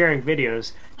you're sharing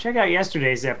videos, check out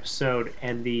yesterday's episode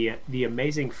and the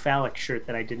amazing phallic shirt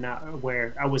that I did not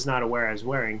wear. I was not aware I was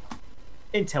wearing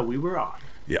until we were on.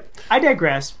 Yep. I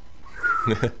digress.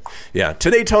 Yeah,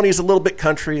 today Tony's a little bit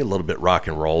country, a little bit rock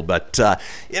and roll, but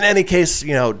in any case,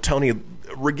 Tony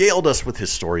regaled us with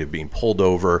his story of being pulled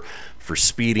over for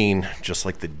speeding, just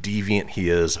like the deviant he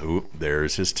is. Oop,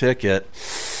 there's his ticket.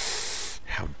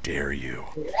 How dare you?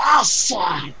 Yes,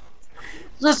 sir.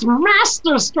 This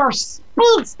master store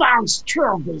speeds down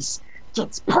trophies,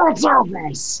 gets pulled over.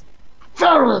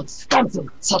 Very expensive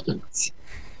tickets.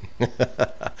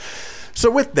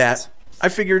 So with that, I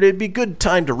figured it'd be a good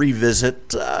time to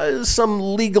revisit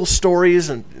some legal stories,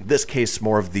 and in this case,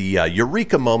 more of the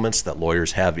eureka moments that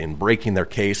lawyers have in breaking their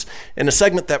case, in a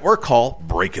segment that we're called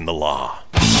Breaking the Law.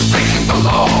 Breaking the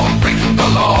law, breaking the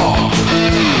law,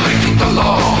 breaking the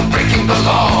law, breaking the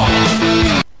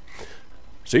law.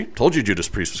 See, told you Judas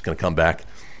Priest was going to come back.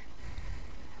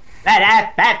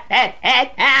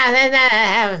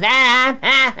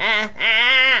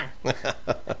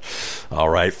 All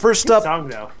right, first up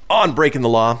on Breaking the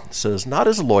Law, says, not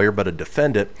as a lawyer but a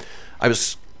defendant, I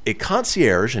was a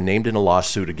concierge and named in a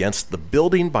lawsuit against the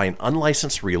building by an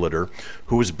unlicensed realtor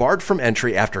who was barred from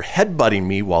entry after headbutting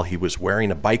me while he was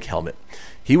wearing a bike helmet.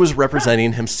 He was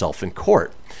representing himself in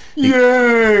court.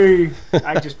 Yay!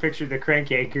 I just pictured the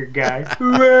crank anchor guy.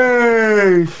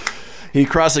 Hooray! He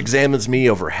cross-examines me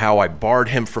over how I barred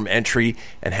him from entry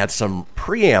and had some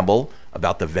preamble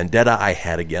about the vendetta I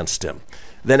had against him.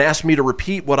 Then asked me to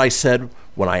repeat what I said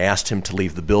when I asked him to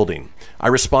leave the building. I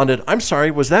responded, I'm sorry,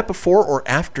 was that before or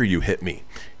after you hit me?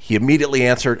 He immediately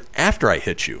answered, after I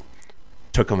hit you.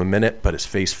 Took him a minute, but his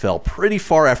face fell pretty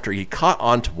far after he caught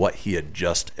on to what he had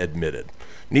just admitted.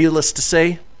 Needless to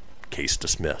say, case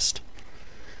dismissed.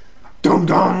 Dum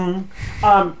dum.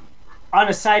 On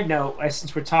a side note,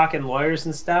 since we're talking lawyers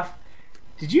and stuff,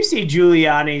 did you see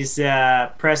Giuliani's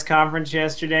press conference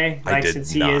yesterday? I did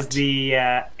since not. he is the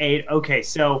aide. Okay,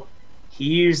 so he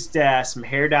used some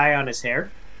hair dye on his hair,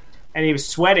 and he was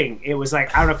sweating. It was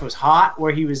like, I don't know if it was hot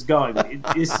where he was going.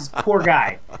 This is poor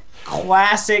guy.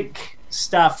 Classic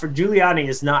stuff for Giuliani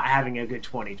is not having a good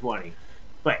 2020.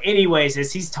 But anyways,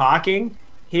 as he's talking,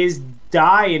 his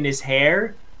dye in his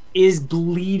hair is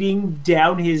bleeding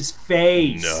down his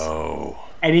face. No.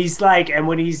 And he's like, and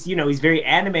when he's, he's very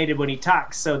animated when he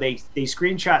talks. So they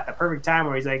screenshot the perfect time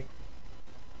where he's like,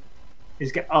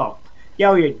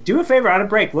 do a favor, on a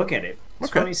break, look at it. It's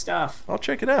funny stuff. I'll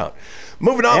check it out.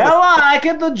 Moving on. Like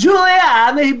it, the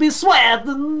Giuliani, he be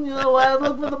sweating, I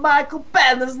look for the Michael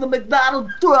Penners, the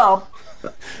McDonald Trump.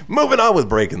 Moving on with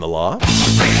Breaking the Law.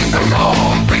 Breaking the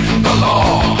law, breaking the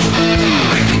law,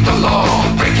 breaking the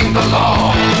law, breaking the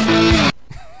law.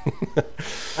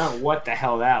 I don't know what the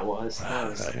hell that was.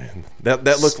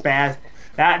 That looked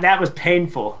that was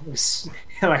painful. It was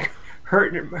like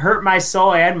hurt my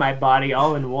soul and my body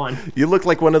all in one. You look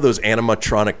like one of those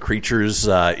animatronic creatures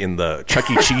in the Chuck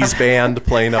E. Cheese band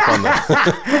playing up on the.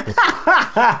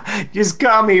 Just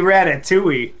call me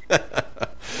Ratatouille.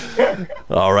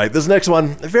 All right, this next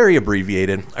one, very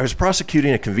abbreviated. I was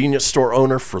prosecuting a convenience store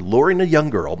owner for luring a young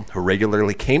girl who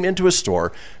regularly came into his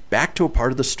store back to a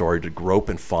part of the store to grope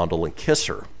and fondle and kiss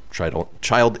her.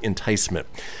 Child enticement.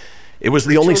 It was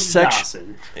the only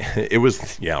section. It was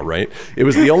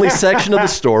the only section of the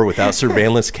store without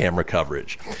surveillance camera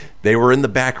coverage. They were in the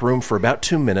back room for about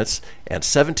 2 minutes and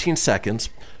 17 seconds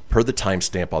per the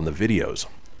timestamp on the videos.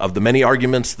 Of the many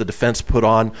arguments the defense put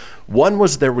on, one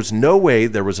was there was no way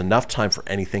there was enough time for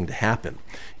anything to happen.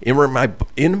 In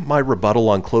my rebuttal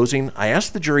on closing, I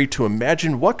asked the jury to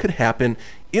imagine what could happen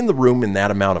in the room in that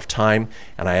amount of time,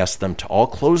 and I asked them to all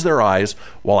close their eyes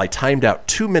while I timed out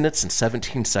 2 minutes and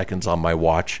 17 seconds on my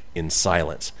watch in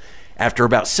silence. After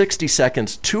about 60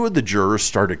 seconds, 2 of the jurors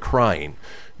started crying.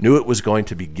 Knew it was going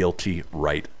to be guilty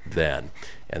right then.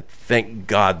 And thank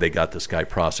God they got this guy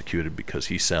prosecuted, because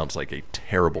he sounds like a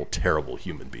terrible, terrible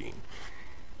human being.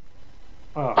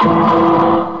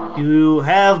 You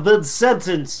have been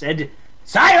sentenced. And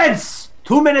silence!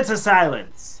 2 minutes of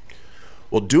silence.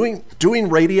 Well, doing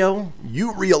radio,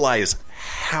 you realize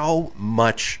how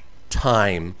much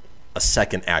time a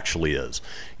second actually is.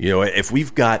 If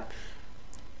we've got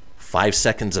 5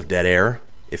 seconds of dead air,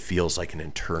 it feels like an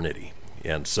eternity.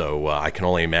 And so I can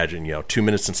only imagine, 2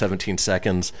 minutes and 17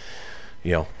 seconds,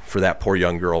 for that poor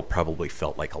young girl probably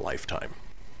felt like a lifetime.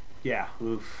 Yeah.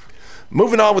 Oof.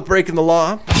 Moving on with Breaking the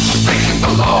Law. Breaking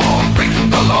the law, breaking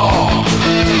the law,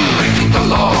 breaking the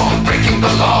law, breaking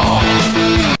the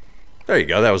law. There you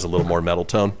go. That was a little more metal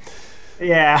tone.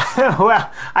 Yeah.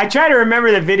 Well, I try to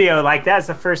remember the video. Like, that's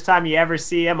the first time you ever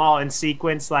see them all in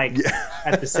sequence,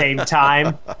 at the same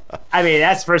time. I mean,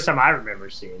 that's the first time I remember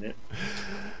seeing it.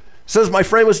 Says, my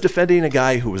friend was defending a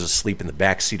guy who was asleep in the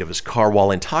back seat of his car while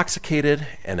intoxicated,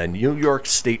 and a New York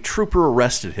State trooper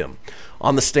arrested him.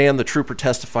 On the stand, the trooper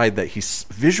testified that he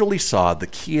visually saw the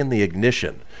key in the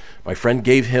ignition. My friend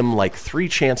gave him 3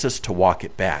 chances to walk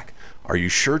it back. Are you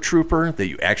sure, trooper, that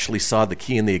you actually saw the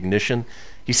key in the ignition?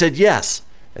 He said yes.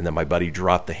 And then my buddy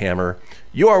dropped the hammer.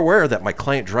 You are aware that my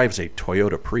client drives a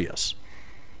Toyota Prius.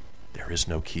 There is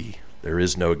no key. There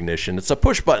is no ignition. It's a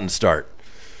push-button start.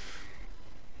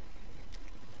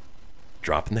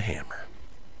 Dropping the hammer.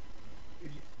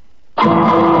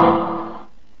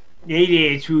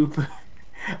 Yeah, trooper.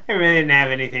 I really didn't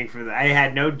have anything for that. I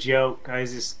had no joke. I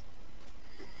was just...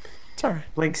 It's all right.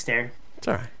 Blink stare. It's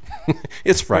all right.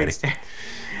 It's Friday. Blink stare.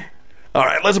 All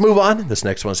right, let's move on. This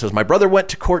next one says, my brother went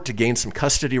to court to gain some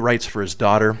custody rights for his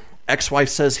daughter. Ex-wife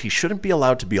says he shouldn't be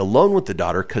allowed to be alone with the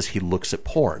daughter because he looks at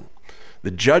porn.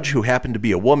 The judge, who happened to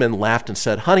be a woman, laughed and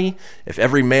said, honey, if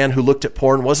every man who looked at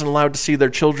porn wasn't allowed to see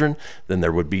their children, then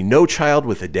there would be no child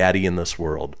with a daddy in this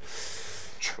world.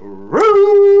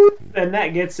 True. And that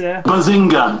gets a...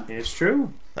 Bazinga. It's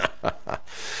true.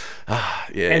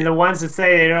 Yeah. And the ones that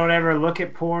say they don't ever look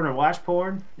at porn or watch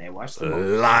porn, they watch the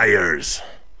movie. Liars.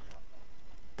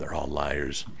 They're all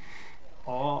liars.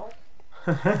 Oh.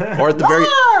 Or at the very...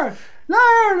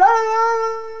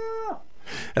 Liar.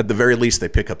 At the very least, they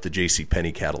pick up the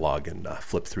JCPenney catalog and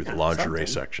flip through the lingerie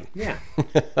section. Yeah.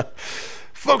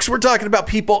 Folks, we're talking about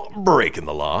people breaking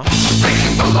the law.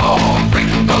 Breaking the law,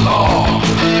 breaking the law,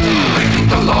 breaking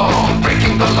the law,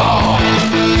 breaking the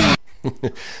law.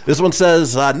 This one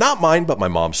says, not mine, but my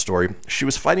mom's story. She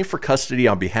was fighting for custody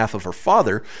on behalf of her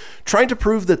father, trying to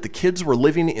prove that the kids were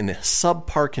living in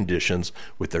subpar conditions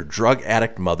with their drug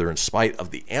addict mother in spite of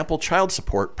the ample child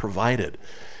support provided.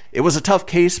 It was a tough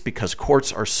case because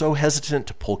courts are so hesitant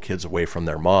to pull kids away from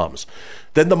their moms.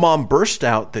 Then the mom burst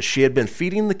out that she had been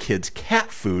feeding the kids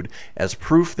cat food as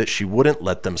proof that she wouldn't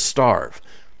let them starve.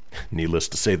 Needless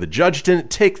to say, the judge didn't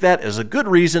take that as a good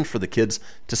reason for the kids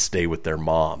to stay with their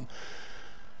mom.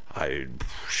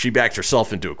 She backed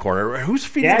herself into a corner. Who's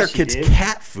feeding their kids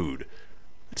cat food?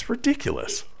 It's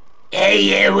ridiculous.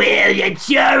 Hey, well, I'm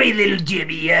sorry, little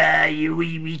Jimmy.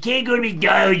 We can't go to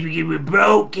McDonald's because we're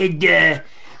broke, and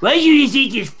why don't you just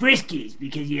eat these Friskies?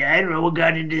 Because, I don't know what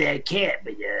got into that cat,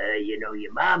 but,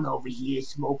 your mom over here is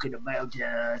smoking about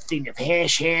a thing of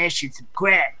hash and some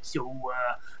crack. So,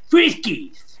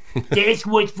 Friskies. That's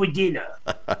what's for dinner.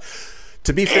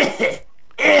 To be fair...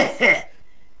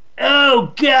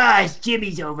 Oh, gosh,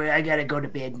 Jimmy's over. I gotta go to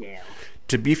bed now.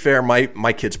 To be fair,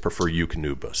 my kids prefer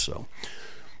Eukanuba, so...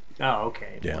 Oh,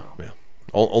 okay. Yeah, yeah.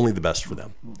 Only the best for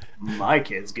them. My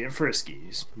kids get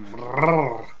Friskies.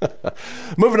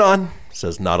 Moving on,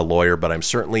 says not a lawyer, but I'm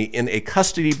certainly in a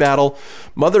custody battle.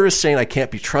 Mother is saying I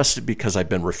can't be trusted because I've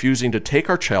been refusing to take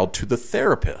our child to the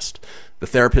therapist. The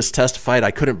therapist testified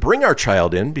I couldn't bring our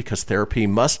child in because therapy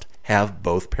must have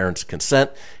both parents'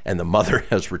 consent, and the mother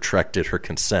has retracted her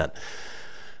consent.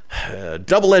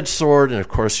 Double-edged sword, and of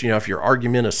course, if your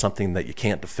argument is something that you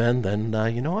can't defend, then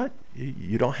you know what?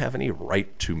 You don't have any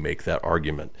right to make that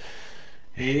argument.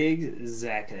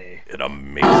 Exactly. It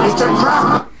amazes me. It's a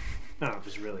trap! I don't know if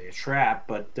it's really a trap,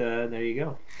 but there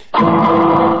you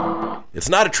go. It's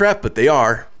not a trap, but they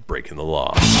are breaking the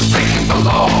law. Breaking the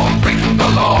law, breaking the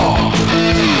law,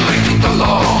 breaking the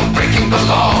law, breaking the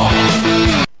law.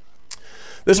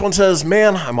 This one says,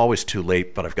 man, I'm always too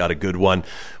late, but I've got a good one.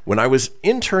 When I was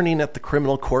interning at the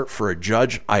criminal court for a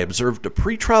judge, I observed a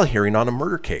pretrial hearing on a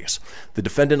murder case. The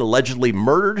defendant allegedly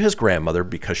murdered his grandmother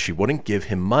because she wouldn't give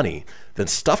him money, then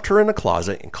stuffed her in a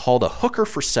closet and called a hooker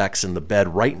for sex in the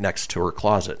bed right next to her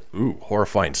closet. Ooh,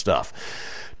 horrifying stuff.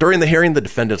 During the hearing, the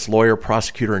defendant's lawyer,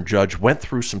 prosecutor, and judge went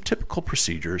through some typical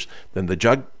procedures. Then the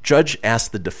judge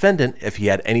asked the defendant if he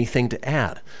had anything to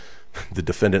add. The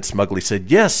defendant smugly said,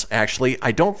 yes, actually,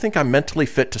 I don't think I'm mentally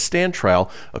fit to stand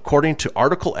trial according to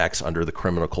Article X under the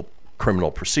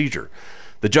criminal procedure.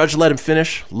 The judge let him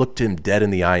finish, looked him dead in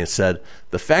the eye, and said,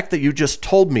 the fact that you just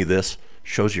told me this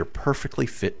shows you're perfectly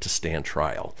fit to stand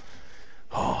trial.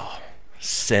 Oh,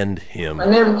 send him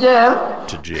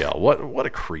to jail. What a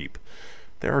creep.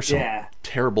 There are some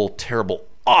terrible, terrible,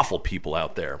 awful people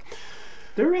out there.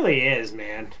 There really is,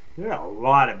 man. There are a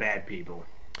lot of bad people.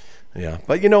 Yeah,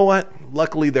 but you know what?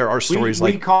 Luckily, there are stories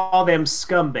we call them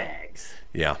scumbags.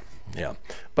 Yeah.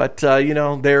 But,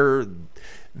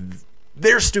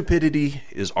 their stupidity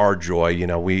is our joy.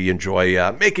 We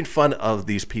enjoy making fun of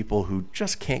these people who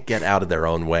just can't get out of their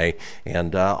own way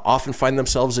and often find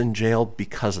themselves in jail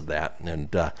because of that.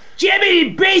 And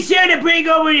Jimmy, be sure to bring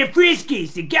over your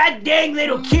Friskies. The goddamn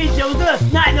little kids, those little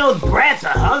snot-nosed brats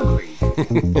are hungry.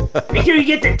 Make sure you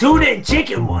get the tuna and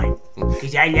chicken one,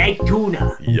 because I like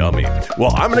tuna. Yummy.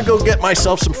 Well, I'm going to go get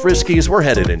myself some Friskies. We're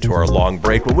headed into our long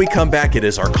break. When we come back, it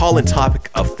is our call-in topic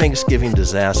of Thanksgiving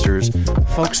disasters.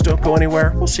 Folks, don't go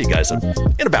anywhere. We'll see you guys in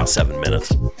about 7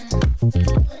 minutes.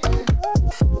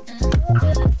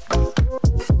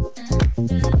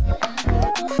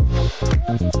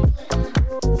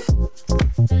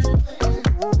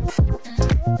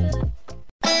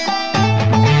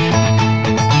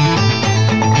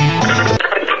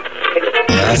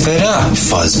 Laugh it up,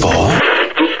 fuzzball.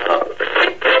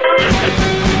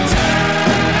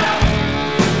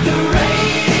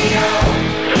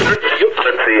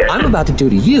 I'm about to do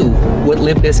to you what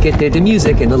Limp Bizkit did to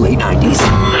music in the late 90s.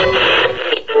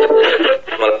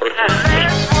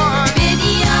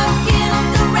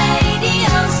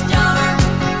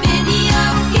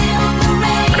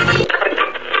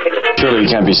 Surely you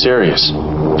can't be serious.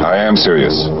 I am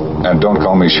serious. And don't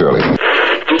call me Shirley.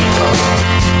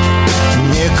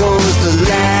 Here goes the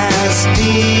last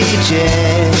DJ.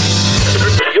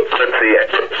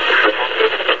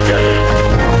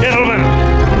 Gentlemen,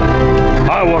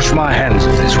 I wash my hands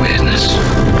of this weirdness.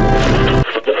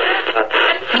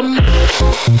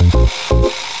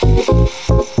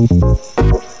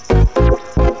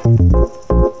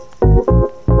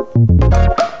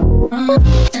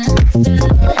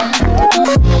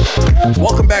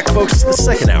 Welcome back, folks, to the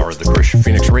second hour of the the Christian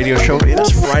Phoenix Radio Show. It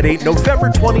is Friday, November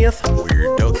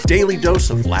 20th. Your daily dose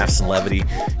of laughs and levity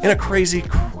in a crazy,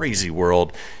 crazy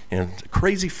world. And a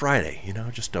crazy Friday,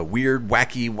 just a weird,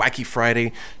 wacky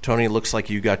Friday. Tony, it looks like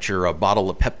you got your bottle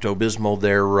of Pepto-Bismol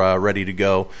there ready to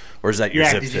go. Or is that your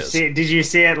Zip Fizz? Did you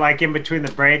see it like in between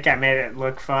the break? I made it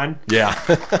look fun. Yeah.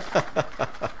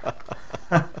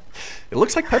 It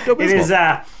looks like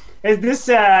Pepto-Bismol. It is,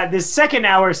 this second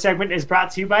hour segment is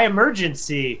brought to you by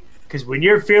Emergency. Because when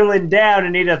you're feeling down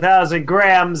and need 1,000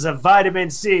 grams of vitamin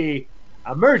C,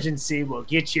 Emergency will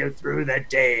get you through the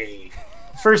day.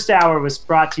 First hour was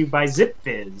brought to you by Zip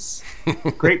Fizz.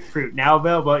 Grapefruit, now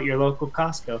available at your local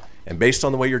Costco. And based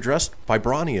on the way you're dressed, by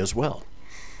Brawny as well.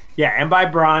 Yeah, and by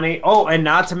Brawny. Oh, and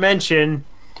not to mention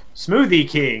Smoothie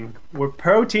King, where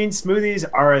protein smoothies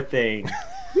are a thing.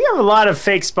 We have a lot of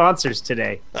fake sponsors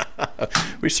today.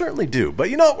 We certainly do. But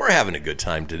you know what? We're having a good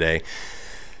time today.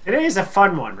 Today is a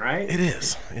fun one, right? It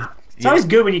is. It's always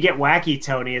good when you get wacky,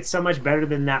 Tony. It's so much better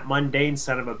than that mundane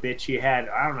son of a bitch you had.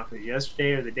 I don't know if it was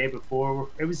yesterday or the day before.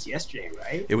 It was yesterday,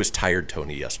 right? It was Tired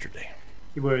Tony yesterday.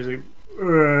 He was like,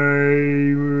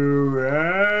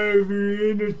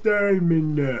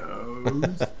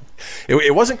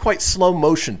 It wasn't quite slow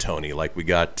motion Tony like we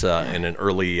got in an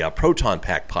early Proton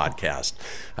Pack podcast.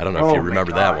 I don't know if you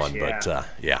remember that one, but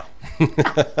yeah.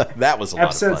 That was a lot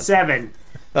of fun. Episode 7.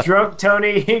 Drunk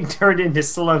Tony turned into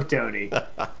Slow Tony.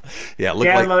 Yeah,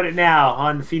 download it now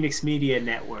on the Phoenix Media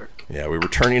Network. Yeah, we were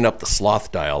turning up the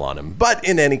sloth dial on him. But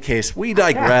in any case, we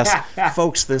digress.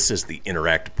 Folks, this is the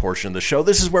interactive portion of the show.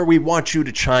 This is where we want you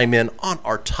to chime in on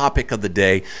our topic of the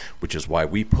day, which is why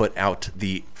we put out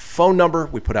the phone number.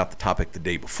 We put out the topic the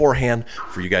day beforehand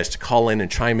for you guys to call in and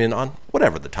chime in on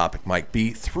whatever the topic might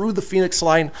be through the Phoenix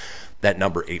line. That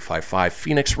number,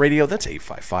 855-PHOENIX-RADIO. That's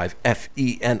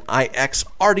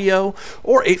 855-FENIX-RDO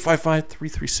or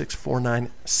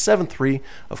 855-336-4973.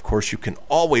 Of course, you can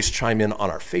always chime in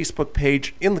on our Facebook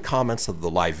page in the comments of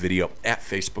the live video at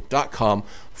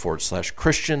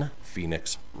facebook.com/Christian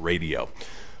Phoenix Radio.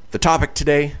 The topic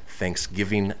today,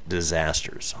 Thanksgiving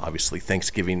disasters. Obviously,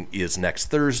 Thanksgiving is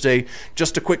next Thursday.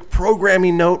 Just a quick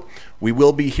programming note. We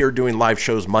will be here doing live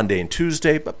shows Monday and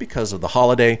Tuesday, but because of the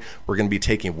holiday, we're going to be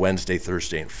taking Wednesday,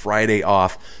 Thursday, and Friday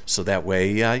off. So that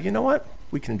way, you know what?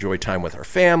 We can enjoy time with our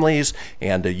families,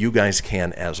 and you guys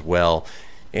can as well.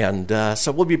 And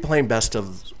so we'll be playing best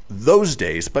of those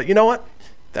days. But you know what?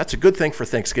 That's a good thing for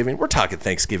Thanksgiving. We're talking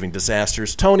Thanksgiving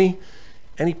disasters. Tony,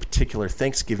 any particular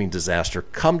Thanksgiving disaster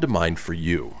come to mind for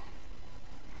you?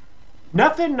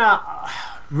 Nothing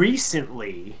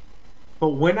recently, but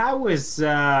when I was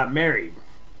married,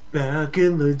 back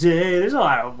in the day, there's a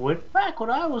lot of back when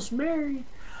I was married.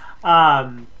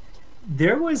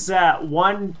 There was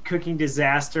one cooking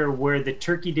disaster where the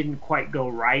turkey didn't quite go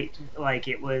right. Like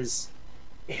it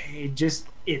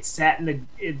sat in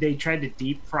they tried to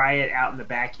deep fry it out in the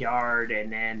backyard,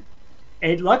 and then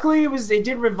luckily it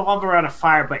did revolve around a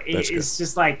fire, but it's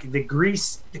just like the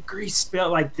grease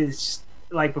spilled like this.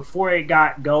 Like before it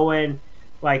got going,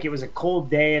 like it was a cold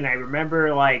day, and I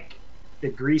remember like the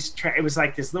grease it was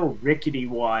like this little rickety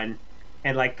one,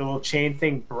 and like the little chain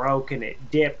thing broke and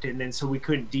it dipped, and then so we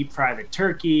couldn't deep fry the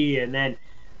turkey, and then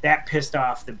that pissed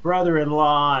off the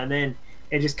brother-in-law, and then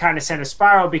it just kind of sent a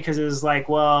spiral because it was like,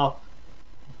 well,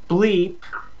 bleep,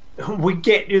 we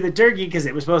can't do the turkey because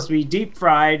it was supposed to be deep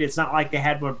fried. It's not like they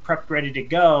had one prepped ready to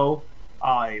go.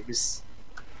 It was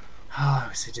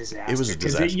a disaster. It was a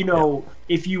disaster.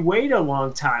 If you wait a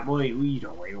long time, well, you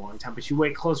don't wait a long time, but you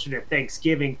wait closer to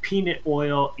Thanksgiving, peanut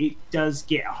oil, it does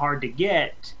get hard to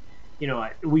get.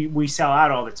 We sell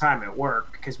out all the time at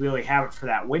work because we only have it for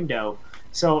that window.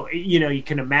 So, you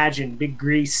can imagine big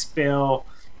grease spill,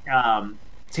 and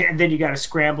then you got to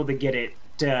scramble to get it.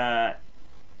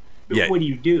 What do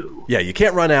you do? Yeah, you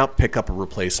can't run out, pick up a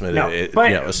replacement,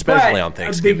 especially on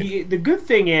Thanksgiving. The good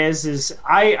thing is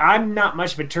I'm not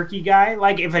much of a turkey guy.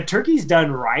 Like, if a turkey's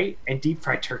done right, and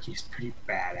deep-fried turkey is pretty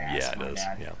badass. Yeah, it is.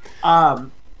 Yeah.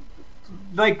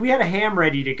 Like, we had a ham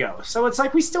ready to go. So it's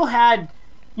like we still had,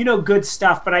 good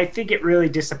stuff, but I think it really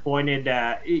disappointed.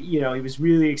 He was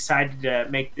really excited to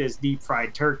make this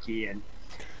deep-fried turkey, and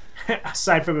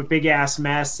aside from a big-ass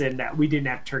mess, and we didn't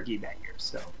have turkey that year,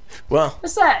 so... Well,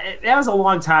 that was a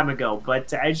long time ago,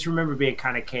 but I just remember being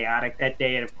kind of chaotic that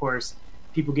day. And of course,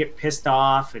 people get pissed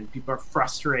off and people are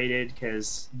frustrated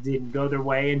because it didn't go their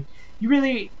way. And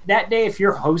that day, if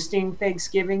you're hosting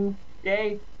Thanksgiving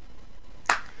Day,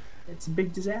 it's a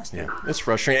big disaster. Yeah, it's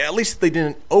frustrating. At least they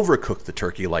didn't overcook the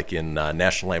turkey like in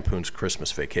National Lampoon's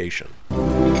Christmas Vacation.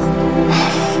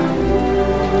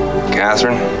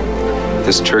 Catherine,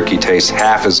 this turkey tastes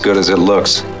half as good as it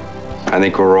looks. I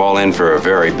think we're all in for a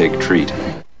very big treat.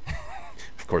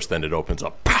 Of course, then it opens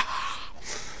up.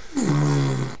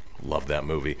 Love that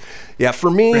movie. Yeah, for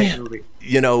me,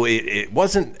 it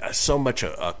wasn't so much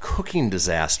a cooking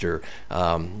disaster.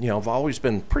 I've always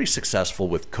been pretty successful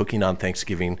with cooking on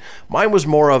Thanksgiving. Mine was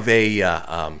more of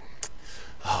a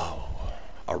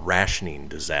rationing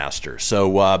disaster.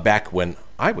 So back when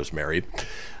I was married,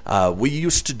 we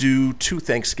used to do 2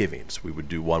 Thanksgivings. We would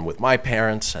do one with my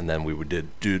parents, and then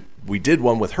we did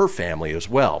one with her family as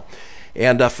well.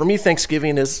 And for me,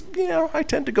 Thanksgiving is, I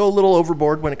tend to go a little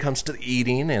overboard when it comes to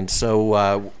eating. And so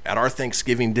at our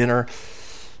Thanksgiving dinner,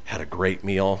 had a great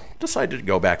meal, decided to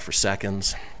go back for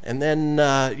seconds. And then,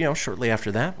 shortly after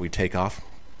that, we take off,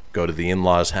 go to the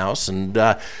in-laws' house, and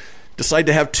decide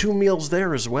to have 2 meals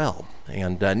there as well.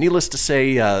 And needless to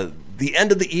say, the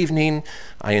end of the evening,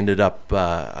 I ended up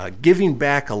giving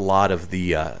back a lot of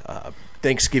the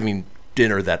Thanksgiving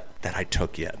dinner that I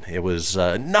took in. It was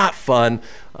not fun.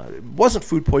 It wasn't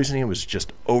food poisoning. It was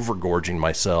just overgorging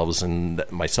myself, and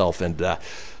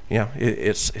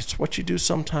it's what you do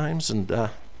sometimes. And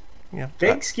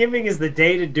Thanksgiving is the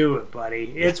day to do it,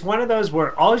 buddy. It's one of those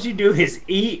where all you do is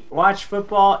eat, watch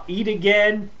football, eat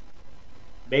again,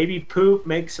 maybe poop,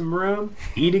 make some room,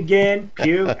 eat again,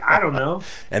 puke. I don't know.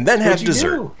 And then have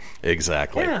dessert.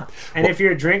 Exactly. Yeah. And if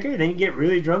you're a drinker, then you get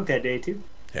really drunk that day too.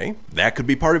 Okay, that could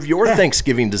be part of your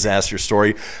Thanksgiving disaster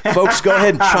story. Folks, go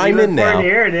ahead and chime in now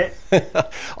hearing it.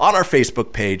 on our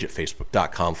Facebook page at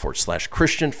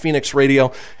facebook.com/Christian Phoenix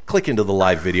Radio. Click into the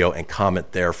live video and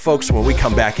comment there. Folks, when we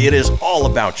come back, it is all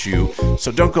about you.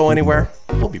 So don't go anywhere.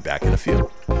 We'll be back in a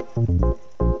few.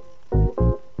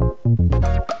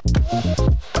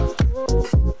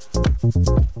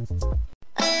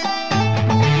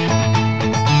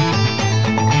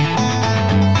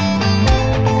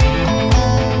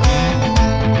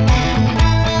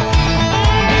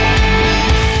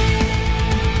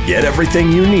 Get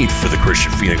everything you need for the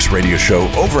Christian Phoenix Radio Show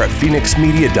over at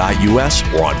phoenixmedia.us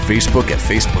or on Facebook at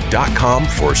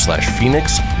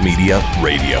facebook.com/Phoenix Media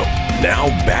Radio. Now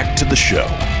back to the show.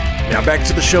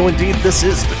 Indeed. This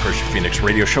is the Christian Phoenix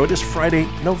Radio Show. It is Friday,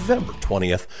 November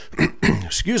 20th.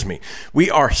 Excuse me.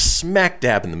 We are smack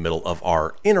dab in the middle of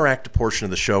our interactive portion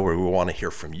of the show where we want to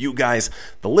hear from you guys,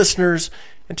 the listeners.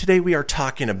 And today we are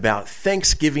talking about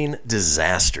Thanksgiving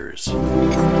disasters.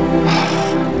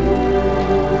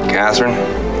 Catherine,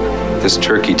 this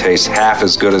turkey tastes half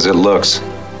as good as it looks.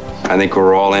 I think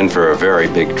we're all in for a very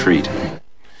big treat.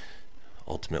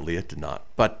 Ultimately, it did not.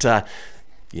 But,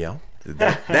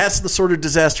 that's the sort of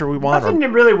disaster we want.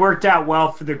 Nothing really worked out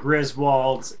well for the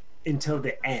Griswolds until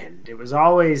the end. It was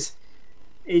always,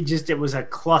 it was a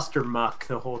cluster muck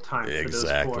the whole time for those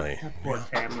poor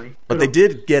family. But they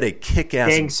did get a kick-ass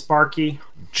Dang Sparky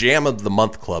Jam of the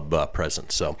Month Club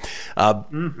present. So,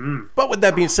 but with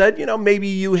that being said, maybe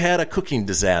you had a cooking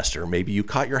disaster. Maybe you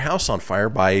caught your house on fire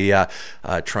by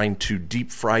trying to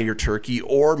deep fry your turkey,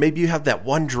 or maybe you have that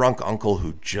one drunk uncle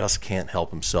who just can't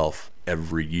help himself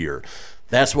every year.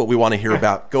 That's what we want to hear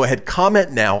about. Go ahead,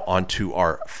 comment now onto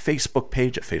our Facebook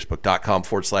page at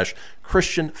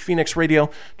facebook.com/Christian Phoenix Radio.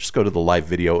 Just go to the live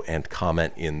video and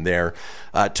comment in there.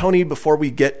 Tony, before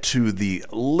we get to the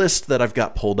list that I've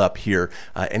got pulled up here,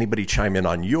 anybody chime in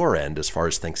on your end as far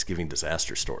as Thanksgiving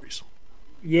disaster stories?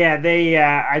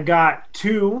 Yeah, I got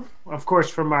 2, of course,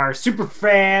 from our super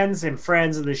fans and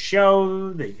friends of the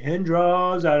show, the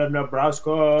Hendras out of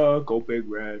Nebraska. Go Big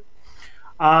Red.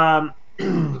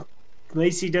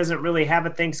 Lacey doesn't really have a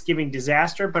Thanksgiving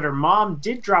disaster, but her mom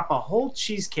did drop a whole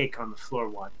cheesecake on the floor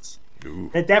once. Ooh.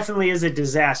 That definitely is a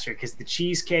disaster because the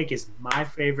cheesecake is my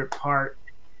favorite part.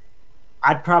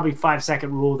 I'd probably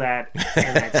 5-second rule that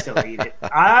and I'd still eat it.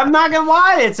 I'm not going to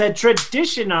lie. It's a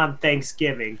tradition on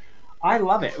Thanksgiving. I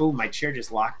love it. Oh, my chair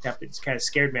just locked up. It just kind of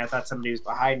scared me. I thought somebody was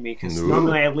behind me because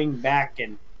normally I lean back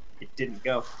and it didn't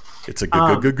go. It's a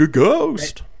good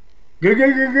ghost.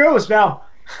 Good ghost. Now,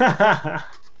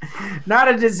 not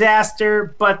a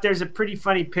disaster, but there's a pretty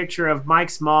funny picture of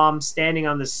Mike's mom standing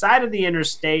on the side of the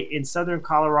interstate in southern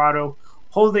Colorado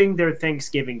holding their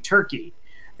Thanksgiving turkey.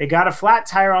 They got a flat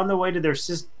tire on the way to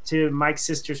Mike's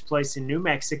sister's place in New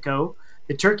Mexico.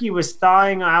 The turkey was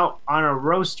thawing out on a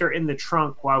roaster in the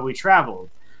trunk while we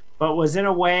traveled, but was in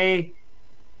the way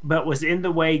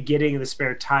getting the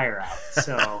spare tire out.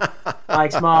 So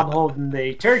Mike's mom holding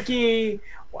the turkey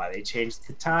while they changed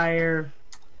the tire.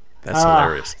 That's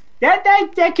hilarious.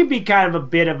 That could be kind of a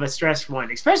bit of a stressful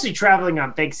one, especially traveling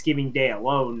on Thanksgiving Day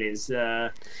alone.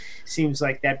 seems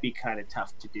like that'd be kind of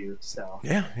tough to do. So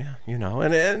yeah,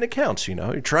 and it counts.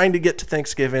 You're trying to get to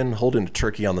Thanksgiving, holding a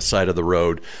turkey on the side of the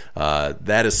road.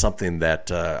 That is something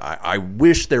that I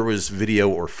wish there was video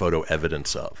or photo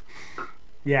evidence of.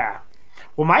 Yeah.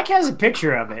 Well, Mike has a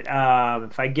picture of it.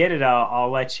 If I get it, I'll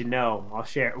let you know. I'll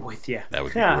share it with you. That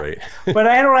would be great. But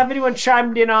I don't have anyone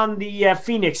chimed in on the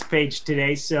Phoenix page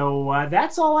today, so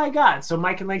that's all I got. So,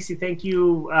 Mike and Lacey, thank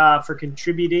you for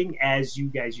contributing, as you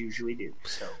guys usually do.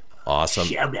 So awesome.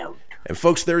 Shout out. And,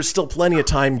 folks, there is still plenty of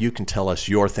time. You can tell us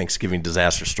your Thanksgiving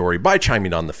disaster story by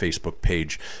chiming on the Facebook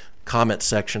page comment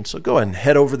section. So go ahead and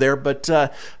head over there. But,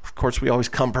 of course, we always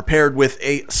come prepared with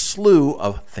a slew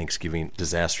of Thanksgiving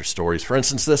disaster stories. For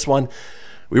instance, this one,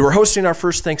 we were hosting our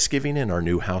first Thanksgiving in our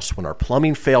new house when our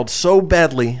plumbing failed so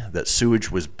badly that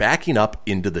sewage was backing up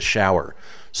into the shower.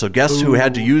 So guests who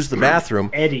had to use the bathroom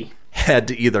Eddie had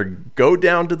to either go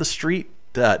down the street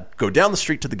to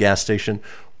the gas station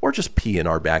or just pee in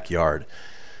our backyard.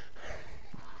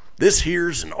 This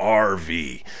here's an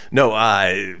RV.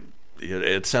 No,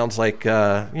 it sounds like,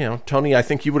 Tony, I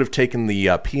think you would have taken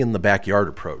the pee in the backyard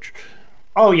approach.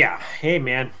 Oh, yeah. Hey,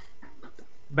 man.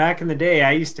 Back in the day,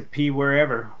 I used to pee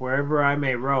wherever I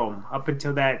may roam, up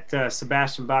until that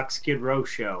Sebastian Bach Skid Row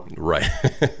show. Right.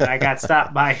 I got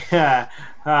stopped by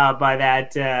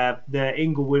the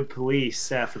Inglewood police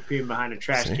for peeing behind a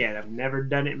trash can. I've never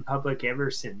done it in public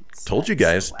ever since. Told you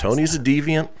guys, Tony's a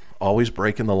deviant. Always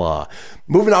breaking the law.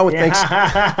 Moving on with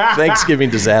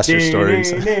Thanksgiving disaster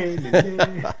stories.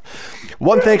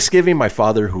 One Thanksgiving, my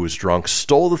father, who was drunk,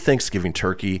 stole the Thanksgiving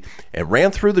turkey and ran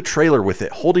through the trailer with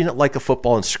it, holding it like a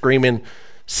football and screaming,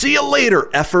 "See you later,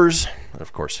 effers."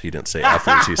 Of course, he didn't say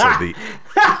effers. He said the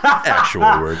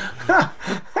actual word.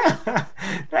 That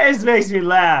just makes me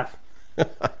laugh.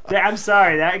 I'm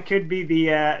sorry. That could be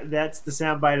that's the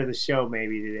soundbite of the show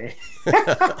maybe today.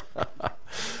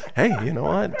 Hey, you know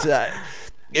what?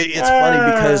 It's funny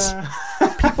because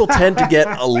people tend to get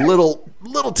a little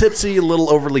tipsy, a little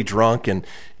overly drunk, and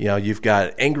you've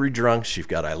got angry drunks, you've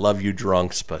got I love you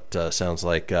drunks, but sounds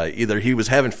like either he was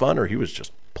having fun or he was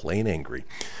just plain angry.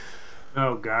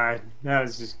 Oh God, that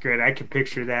was just great. I could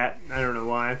picture that. I don't know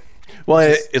why.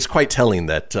 Well, it's quite telling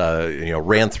that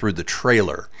ran through the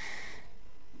trailer.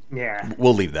 Yeah,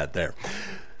 we'll leave that there.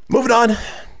 Moving on.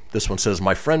 This one says,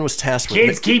 my friend was tasked with...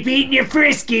 Kids, keep eating your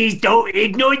Friskies. Don't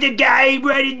ignore the guy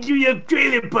running through the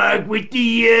trailer park with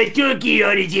the turkey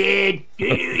on his head.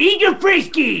 Eat your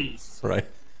Friskies. Right.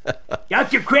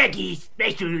 Dr. Cracky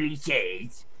specially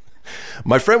says.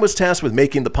 My friend was tasked with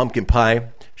making the pumpkin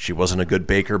pie. She wasn't a good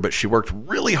baker, but she worked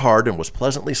really hard and was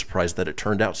pleasantly surprised that it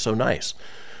turned out so nice.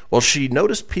 Well, she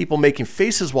noticed people making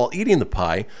faces while eating the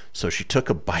pie, so she took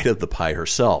a bite of the pie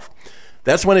herself.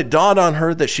 That's when it dawned on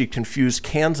her that she confused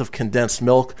cans of condensed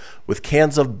milk with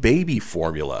cans of baby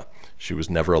formula. She was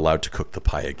never allowed to cook the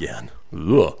pie again.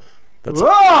 Ugh.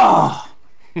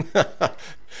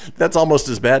 That's almost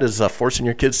as bad as forcing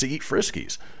your kids to eat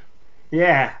Friskies.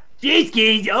 Yeah.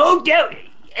 Friskies? Oh,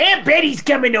 Aunt Betty's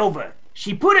coming over.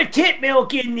 She put her tit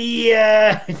milk in the,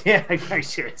 yeah, I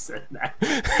should have said that.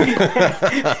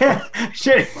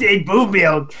 Should have said boo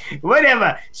milk.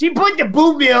 Whatever. She put the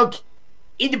boo milk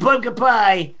in the pumpkin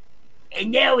pie,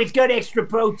 and now it's got extra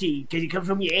protein because it comes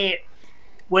from your aunt,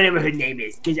 whatever her name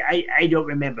is, because I don't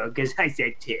remember because I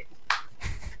said tit.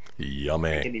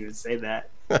 Yummy. I can't even say that.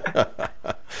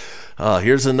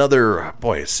 Here's another,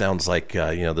 boy, it sounds like,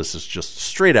 this is just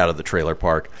straight out of the trailer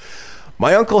park.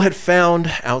 My uncle had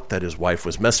found out that his wife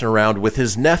was messing around with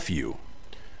his nephew.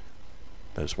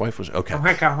 That his wife was, okay.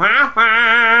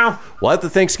 Well, at the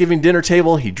Thanksgiving dinner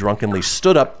table, he drunkenly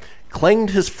stood up, clanged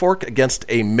his fork against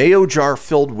a mayo jar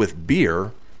filled with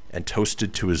beer, and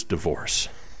toasted to his divorce.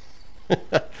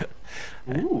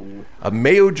 Ooh. A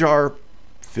mayo jar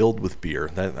filled with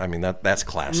beer. That's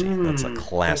classy. That's a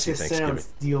classy Thanksgiving.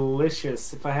 Sounds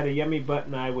delicious. If I had a yummy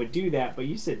button, I would do that. But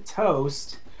you said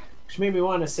toast, which made me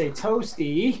want to say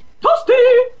toasty.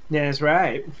 Toasty! Yeah, that's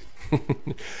right.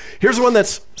 Here's one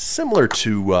that's similar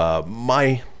to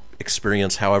my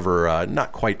experience, however,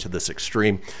 not quite to this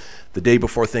extreme. The day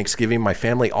before Thanksgiving, my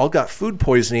family all got food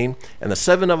poisoning, and the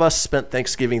 7 of us spent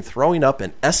Thanksgiving throwing up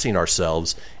and S-ing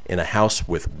ourselves in a house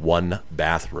with one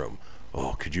bathroom.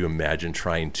 Oh, could you imagine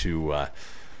trying to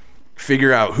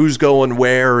figure out who's going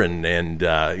where and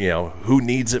who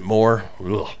needs it more?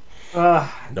 Ugh.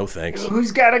 No thanks.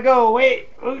 Who's got to go? Wait.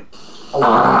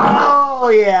 Oh,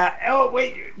 yeah. Oh,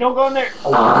 wait. Don't go in there.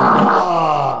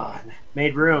 Oh,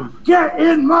 made room. Get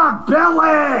in my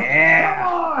belly! Yeah.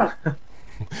 Come on!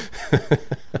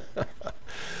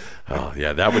 Oh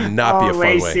yeah, that would not be a fun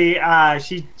Lacey, way.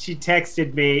 she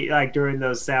texted me like during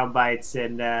those sound bites,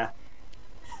 and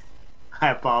I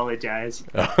apologize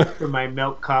for my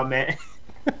milk comment.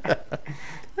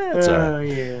 That's all right.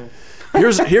 Yeah.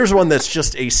 Here's one that's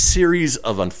just a series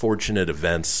of unfortunate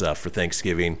events for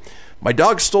Thanksgiving. My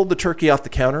dog stole the turkey off the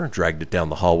counter and dragged it down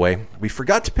the hallway. We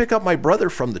forgot to pick up my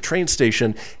brother from the train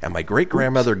station, and my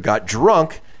great-grandmother got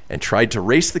drunk and tried to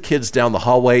race the kids down the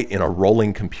hallway in a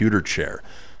rolling computer chair.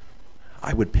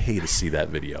 I would pay to see that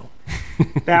video.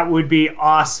 That would be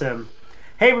awesome.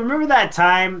 Hey, remember that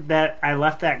time that I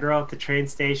left that girl at the train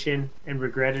station and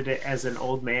regretted it as an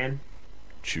old man?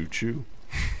 Choo-choo.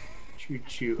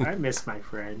 Choo-choo. I miss my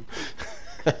friend.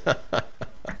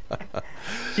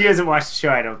 She doesn't watch the show,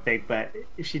 I don't think, but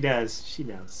if she does, she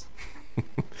knows.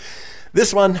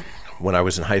 This one, when I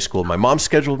was in high school, my mom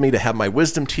scheduled me to have my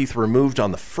wisdom teeth removed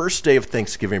on the first day of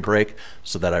Thanksgiving break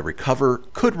so that I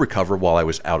could recover while I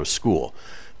was out of school.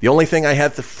 The only thing I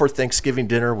had for Thanksgiving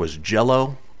dinner was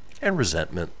Jell-O and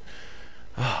resentment.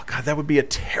 Oh, God, that would be a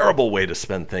terrible way to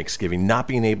spend Thanksgiving, not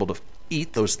being able to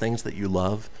eat those things that you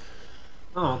love.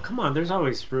 Oh, come on. There's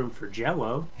always room for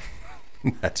Jell-O.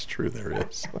 That's true. There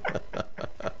is.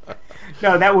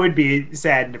 No, that would be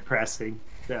sad and depressing.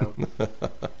 So.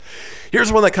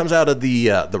 Here's one that comes out of the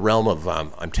realm of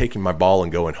I'm taking my ball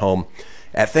and going home.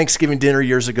 At Thanksgiving dinner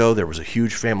years ago, there was a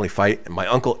huge family fight, and my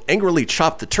uncle angrily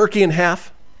chopped the turkey in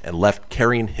half and left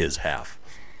carrying his half.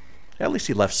 At least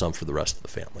he left some for the rest of the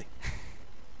family.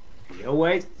 You know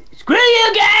what? Screw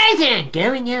you guys and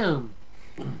going home.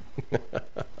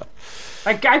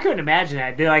 Like, I couldn't imagine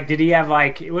that. Did he have,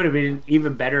 it would have been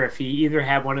even better if he either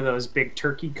had one of those big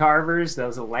turkey carvers,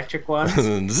 those electric ones. Look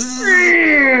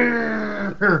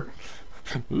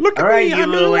at all right, me, you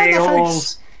I'm little in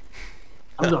a-holes.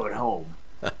 I'm going home.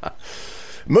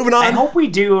 Moving on. I hope we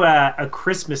do a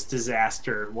Christmas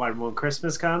disaster one when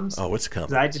Christmas comes. Oh, what's coming?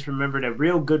 'Cause I just remembered a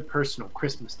real good personal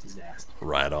Christmas disaster.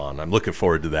 Right on. I'm looking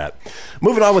forward to that.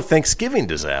 Moving on with Thanksgiving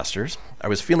disasters. I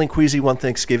was feeling queasy one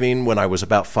Thanksgiving when I was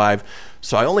about 5,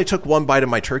 so I only took one bite of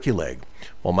my turkey leg.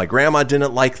 Well, my grandma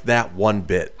didn't like that one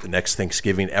bit. The next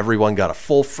Thanksgiving, everyone got a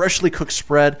full, freshly cooked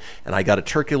spread, and I got a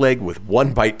turkey leg with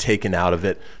one bite taken out of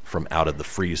it from out of the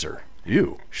freezer.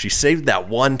 Ew. She saved that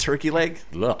one turkey leg?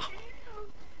 Ugh.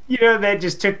 You know, that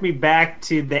just took me back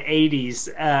to the 80s.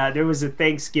 There was a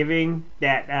Thanksgiving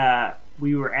that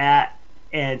we were at,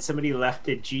 and somebody left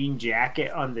a jean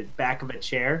jacket on the back of a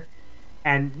chair.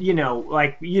 And,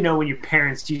 when your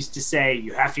parents used to say,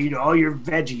 you have to eat all your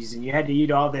veggies and you had to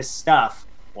eat all this stuff.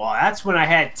 Well, that's when I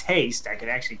had taste. I could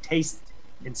actually taste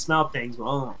and smell things.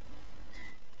 Well,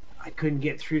 I couldn't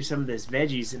get through some of this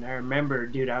veggies. And I remember,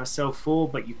 dude, I was so full,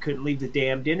 but you couldn't leave the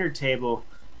damn dinner table.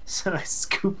 So I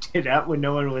scooped it up when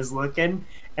no one was looking,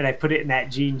 and I put it in that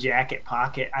jean jacket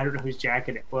pocket. I don't know whose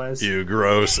jacket it was. Ew,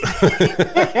 gross.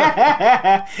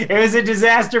 It was a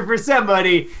disaster for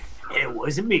somebody, and it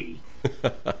wasn't me.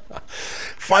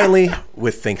 Finally,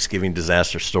 with Thanksgiving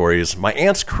disaster stories, my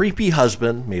aunt's creepy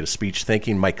husband made a speech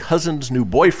thanking my cousin's new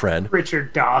boyfriend,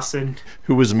 Richard Dawson,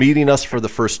 who was meeting us for the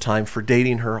first time, for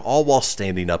dating her, all while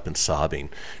standing up and sobbing.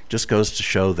 Just goes to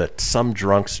show that some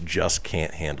drunks just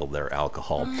can't handle their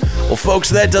alcohol. Well, folks,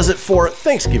 that does it for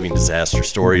Thanksgiving disaster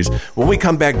stories. When we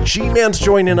come back, G-Man's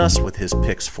joining us with his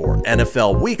picks for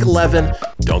NFL Week 11.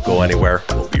 Don't go anywhere.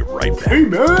 We'll be right back. Hey,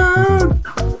 man!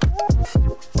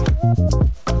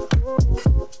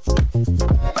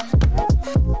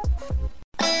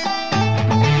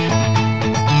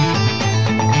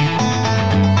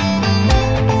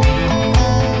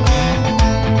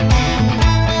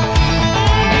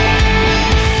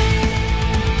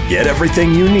 Get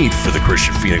everything you need for the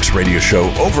Christian Phoenix Radio Show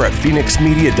over at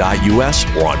phoenixmedia.us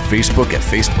or on Facebook at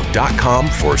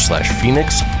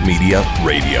facebook.com/Phoenix Media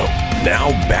Radio.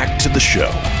 Now back to the show.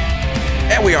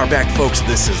 And we are back, folks.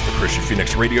 This is the Christian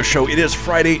Phoenix Radio Show. It is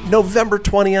Friday, November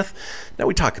 20th. Now,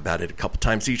 we talk about it a couple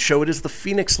times each show. It is the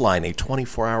Phoenix Line, a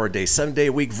 24-hour-a-day,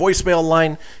 7-day-a-week voicemail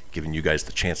line, giving you guys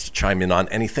the chance to chime in on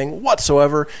anything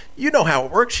whatsoever. You know how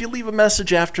it works. You leave a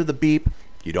message after the beep.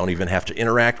 You don't even have to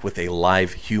interact with a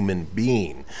live human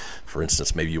being. For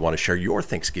instance, maybe you want to share your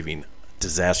Thanksgiving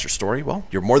disaster story. Well,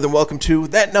 you're more than welcome to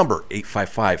that number,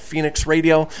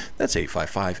 855-PHOENIX-RADIO. That's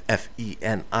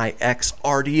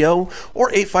 855-FENIX-RDO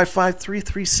or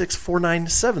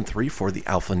 855-336-4973 for the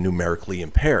alphanumerically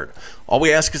impaired. All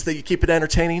we ask is that you keep it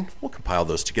entertaining. We'll compile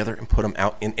those together and put them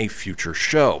out in a future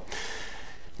show.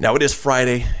 Now, it is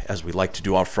Friday, as we like to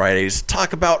do on Fridays,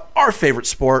 talk about our favorite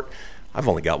sport. I've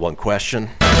only got one question.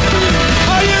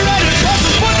 Are you ready to talk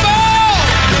football?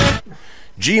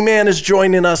 G-Man is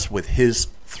joining us with his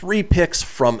 3 picks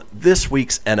from this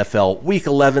week's NFL Week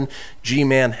 11.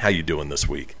 G-Man, how you doing this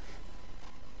week?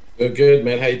 Doing good,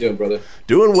 man. How you doing, brother?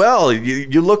 Doing well.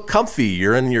 You look comfy.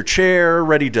 You're in your chair,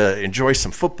 ready to enjoy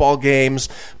some football games.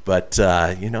 But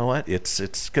you know what?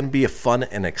 It's going to be a fun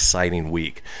and exciting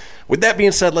week. With that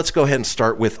being said, let's go ahead and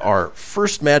start with our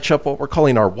first matchup, what we're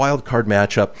calling our wild card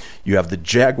matchup. You have the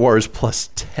Jaguars plus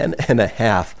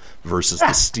 10.5 versus the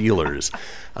Steelers.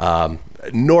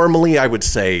 Normally, I would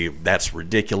say that's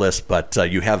ridiculous, but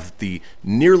you have the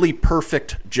nearly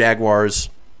perfect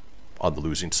Jaguars on the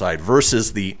losing side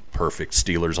versus the perfect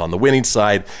Steelers on the winning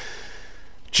side.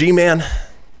 G-Man,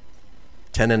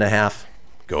 10.5.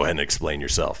 Go ahead and explain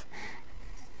yourself.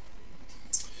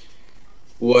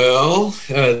 Well,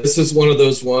 this is one of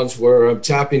those ones where I'm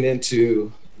tapping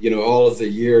into, all of the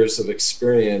years of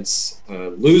experience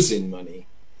losing money.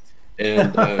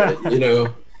 And,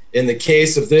 in the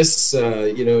case of this,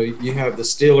 you have the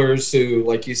Steelers who,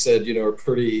 like you said, are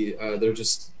pretty, they're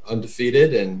just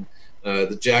undefeated. And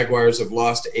the Jaguars have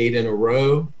lost 8 in a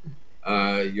row.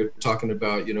 You're talking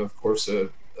about, of course, a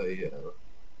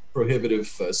prohibitive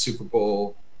Super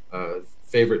Bowl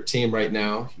favorite team right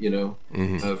now,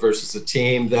 versus a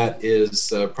team that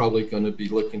is probably going to be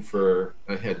looking for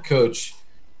a head coach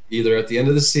either at the end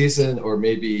of the season or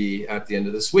maybe at the end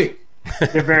of this week.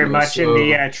 They're very much in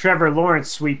the Trevor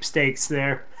Lawrence sweepstakes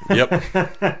there.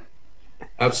 Yep.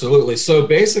 Absolutely. So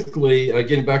basically,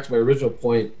 getting back to my original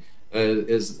point,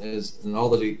 is in all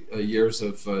the years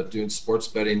of doing sports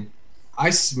betting, I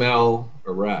smell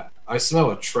a rat. I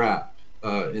smell a trap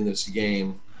in this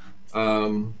game.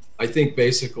 I think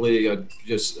basically and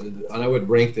I would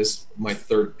rank this my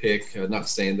third pick, not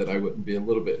saying that I wouldn't be a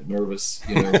little bit nervous,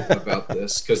 about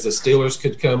this, because the Steelers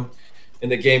could come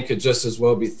and the game could just as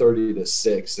well be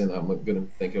 30-6. And I'm going to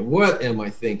be thinking, what am I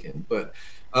thinking? But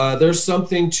there's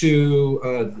something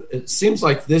to, it seems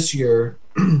like this year,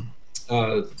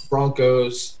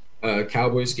 Broncos,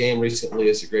 Cowboys game recently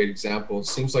is a great example. It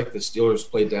seems like the Steelers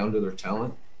played down to their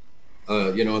talent,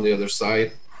 on the other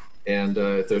side. And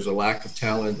if there's a lack of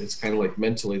talent, it's kind of like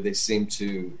mentally they seem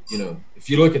to, if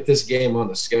you look at this game on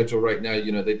the schedule right now,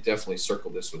 they definitely circle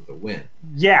this with the win.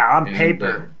 Yeah, on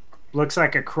paper. Looks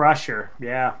like a crusher.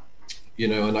 Yeah.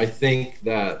 And I think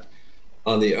that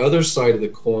on the other side of the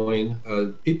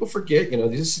coin, people forget,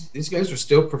 these guys are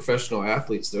still professional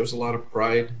athletes. There's a lot of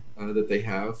pride that they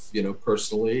have,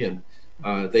 personally, and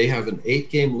they have an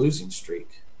 8-game losing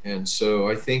streak. And so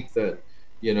I think that,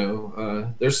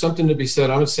 there's something to be said.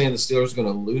 I'm not saying the Steelers are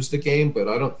going to lose the game, but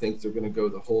I don't think they're going to go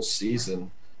the whole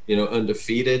season,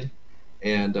 undefeated.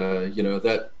 And,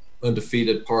 that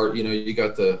undefeated part, you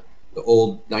got the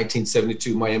old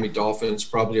 1972 Miami Dolphins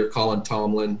probably are calling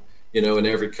Tomlin, and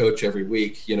every coach every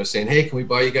week, saying, hey, can we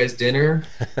buy you guys dinner?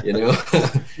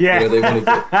 Yeah.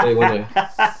 They want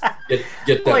to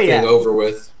get that thing over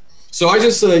with. So I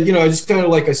just, I just kind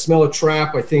of I smell a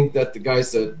trap. I think that the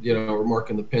guys that, are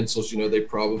marking the pencils, they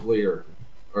probably are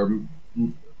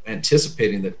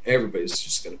anticipating that everybody's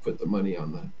just going to put the money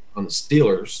on the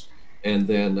Steelers, and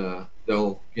then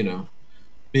they'll,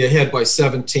 be ahead by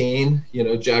 17.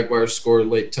 Jaguars score a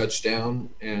late touchdown,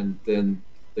 and then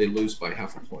they lose by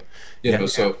half a point.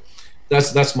 So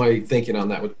that's my thinking on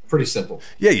that. Pretty simple.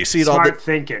 Yeah, you see it Smart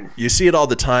thinking. You see it all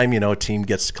the time. A team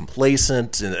gets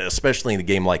complacent, and especially in a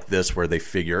game like this where they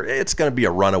figure it's going to be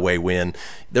a runaway win.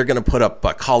 They're going to put up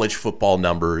college football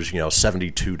numbers,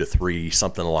 72-3,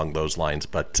 something along those lines.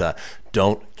 But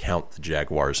don't count the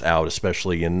Jaguars out,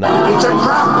 especially in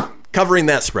covering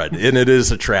that spread, and it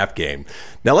is a trap game.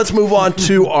 Now let's move on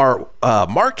to our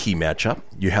marquee matchup.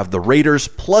 You have the Raiders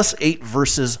plus 8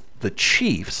 versus the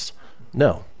Chiefs.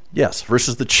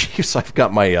 Versus the Chiefs. I've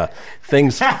got my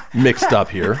things mixed up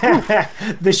here.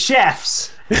 The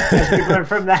chefs. As we learned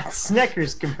from that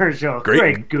Snickers commercial.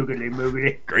 Great googly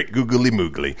moogly. Great googly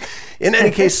moogly. In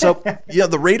any case, so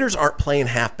the Raiders aren't playing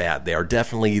half bad. They are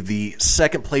definitely the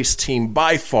second place team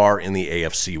by far in the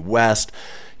AFC West.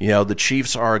 The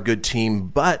Chiefs are a good team,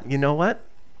 but you know what?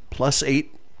 Plus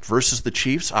 8 versus the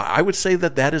Chiefs, I would say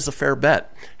that is a fair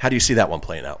bet. How do you see that one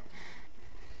playing out?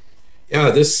 Yeah,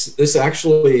 this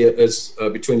actually is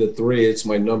between the three. It's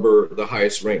my the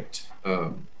highest ranked,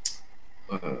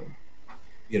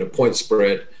 point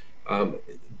spread.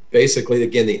 Basically,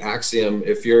 again, the axiom: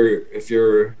 if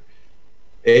you're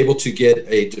able to get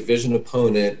a division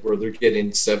opponent where they're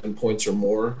getting 7 points or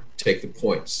more, take the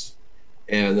points.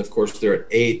 And of course, they're at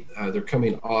 8. They're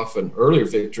coming off an earlier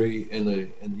victory in the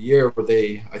year where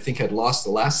they, I think, had lost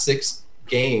the last 6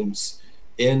 games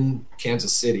in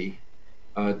Kansas City.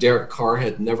 Derek Carr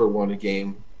had never won a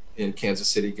game in Kansas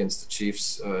City against the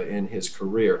Chiefs in his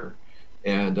career.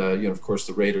 And, of course,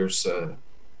 the Raiders,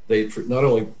 they not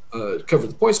only covered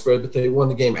the point spread, but they won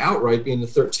the game outright, being the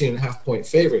 13.5-point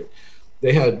favorite.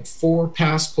 they had 4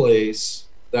 pass plays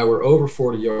that were over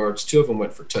 40 yards. 2 of them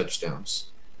went for touchdowns.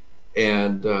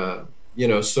 And,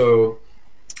 so,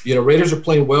 Raiders are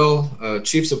playing well.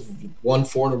 Chiefs have won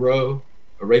 4 in a row.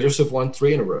 Raiders have won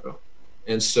 3 in a row.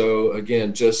 And so,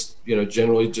 again, just,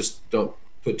 generally just don't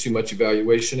put too much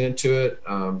evaluation into it.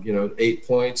 8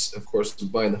 points, of course, I'm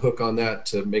buying the hook on that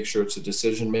to make sure it's a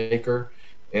decision maker.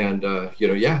 And,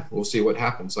 we'll see what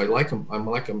happens. I like them. I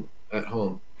like them at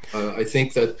home. I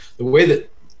think that the way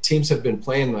that teams have been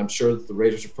playing, and I'm sure that the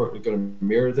Raiders are probably going to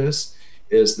mirror this,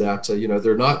 is that,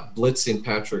 they're not blitzing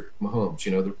Patrick Mahomes.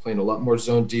 They're playing a lot more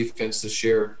zone defense this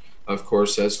year. Of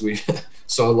course, as we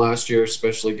saw last year,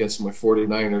 especially against my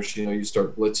 49ers, you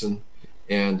start blitzing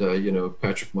and,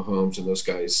 Patrick Mahomes and those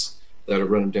guys that are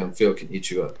running downfield can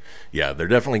eat you up. Yeah, they're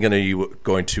definitely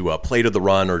going to play to the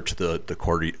run or to the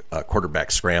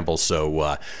quarterback scramble.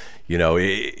 So,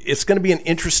 it's going to be an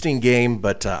interesting game,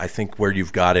 but I think where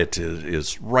you've got it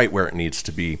is right where it needs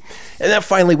to be. And then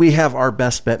finally, we have our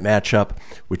best bet matchup,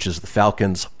 which is the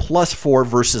Falcons +4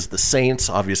 versus the Saints.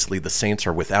 Obviously, the Saints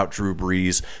are without Drew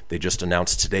Brees. They just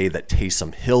announced today that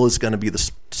Taysom Hill is going to be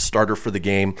the starter for the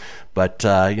game. But,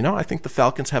 I think the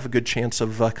Falcons have a good chance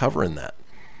of covering that.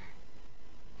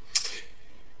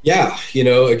 Yeah,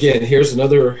 again, here's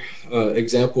another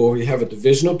example where you have a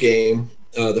divisional game.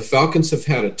 The Falcons have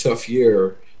had a tough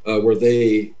year where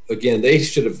they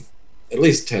should have at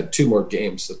least had 2 more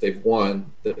games that they've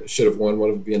won that should have won. One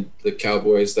of them being the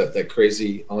Cowboys, that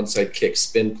crazy onside kick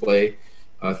spin play,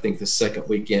 I think the second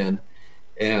weekend.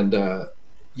 And,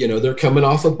 they're coming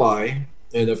off a bye.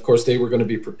 And, of course, they were going to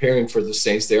be preparing for the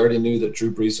Saints. They already knew that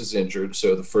Drew Brees was injured.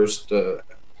 So the first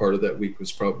part of that week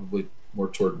was probably more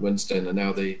toward Winston. And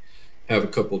now they have a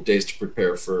couple of days to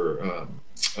prepare for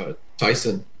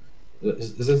Tyson.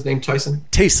 Is his name Tyson?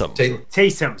 Taysom.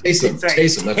 Taysom. That's right.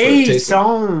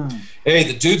 Taysom. Hey,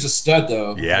 the dude's a stud,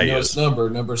 though. Yeah, I know his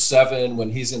number 7.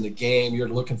 When he's in the game, you're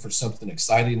looking for something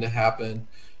exciting to happen.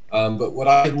 But what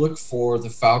I look for the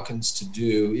Falcons to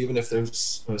do, even if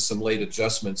there's some late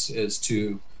adjustments, is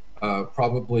to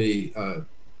probably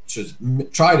just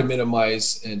try to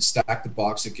minimize and stack the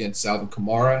box against Alvin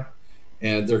Kamara.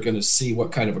 And they're going to see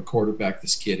what kind of a quarterback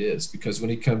this kid is. Because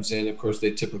when he comes in, of course, they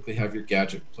typically have your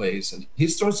gadget plays. And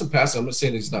he's thrown some passes. I'm not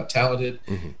saying he's not talented.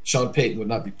 Mm-hmm. Sean Payton would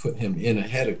not be putting him in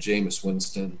ahead of Jameis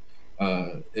Winston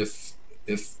if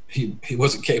he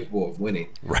wasn't capable of winning.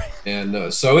 Right.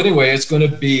 And so anyway, it's going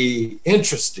to be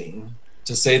interesting,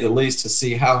 to say the least, to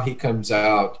see how he comes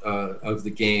out of the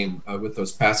game with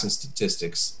those passing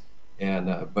statistics.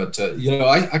 And I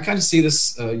kind of see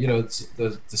this.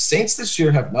 The Saints this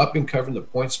year have not been covering the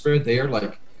point spread. They are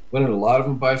winning a lot of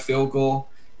them by field goal.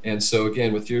 And so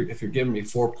again, if you're giving me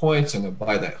 4 points, I'm going to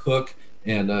buy that hook,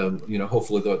 and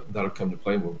hopefully that'll come to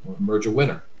play. We'll emerge a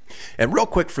winner. And real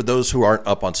quick, for those who aren't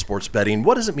up on sports betting,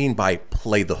 what does it mean by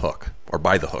play the hook or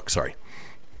buy the hook? Sorry.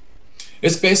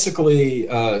 It's basically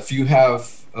if you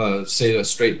have, say, a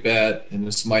straight bet and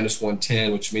it's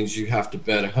 -110, which means you have to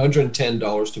bet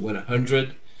 $110 to win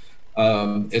 100.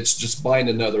 It's just buying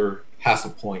another half a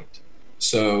point.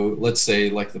 So let's say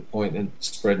the point and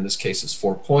spread in this case is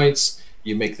 4 points.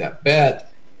 You make that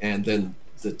bet, and then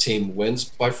the team wins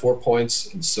by 4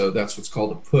 points. And so that's what's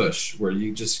called a push, where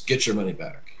you just get your money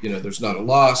back. There's not a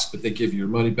loss, but they give you your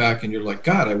money back, and you're like,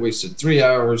 God, I wasted 3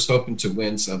 hours hoping to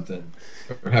win something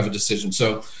or have a decision.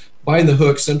 So buying the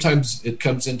hook, sometimes it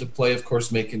comes into play, of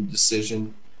course, making a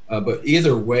decision. But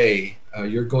either way,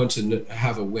 you're going to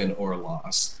have a win or a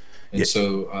loss. And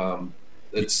so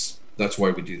that's why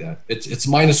we do that. It's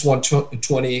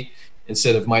 -120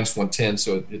 instead of -110,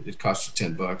 so it costs you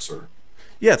 $10 or.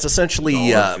 Yeah, it's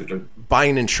essentially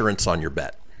buying insurance on your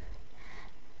bet.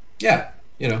 Yeah,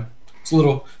 it's a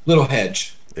little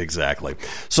hedge. Exactly.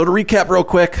 So to recap real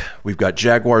quick, we've got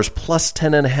Jaguars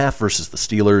 +10.5 versus the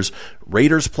Steelers,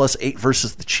 Raiders +8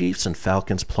 versus the Chiefs, and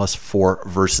Falcons +4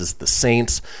 versus the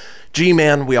Saints.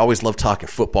 G-Man, we always love talking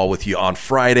football with you on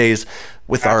Fridays.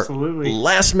 With Absolutely. Our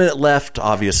last minute left,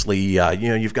 obviously,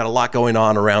 you've got a lot going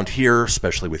on around here,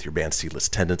 especially with your band Seedless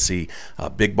Tendency,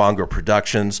 Big Bongo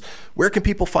Productions. Where can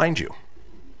people find you?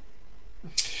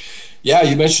 Yeah,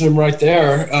 you mentioned them right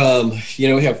there.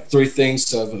 We have 3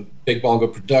 things of Big Bongo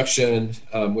Production,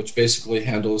 which basically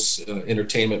handles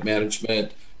entertainment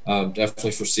management,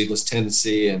 definitely for Seedless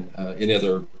Tendency and any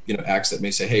other acts that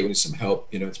may say, hey, we need some help.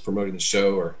 It's promoting the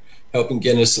show or helping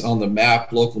get us on the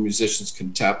map. Local musicians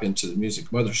can tap into the Music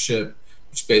Mothership,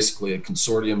 which is basically a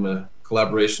consortium, a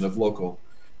collaboration of local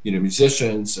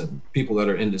musicians and people that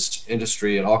are in this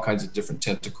industry and all kinds of different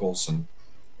tentacles.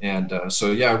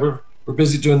 So we're we're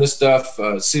busy doing this stuff.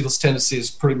 Seedless Tendency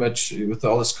is pretty much, with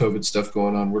all this COVID stuff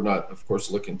going on, we're not, of course,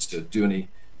 looking to do any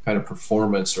kind of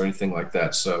performance or anything like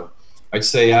that. So I'd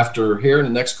say after here in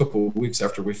the next couple of weeks,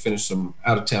 after we finish some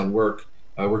out-of-town work,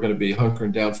 we're going to be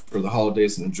hunkering down for the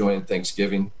holidays and enjoying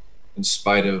Thanksgiving in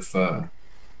spite of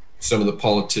some of the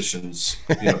politicians'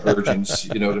 urgings.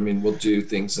 You know what I mean? We'll do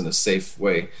things in a safe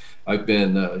way. I've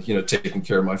been, taking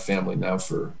care of my family now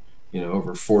for,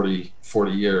 over 40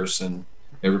 years, and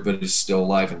everybody's still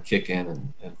alive and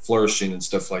kicking and flourishing and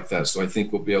stuff like that. So I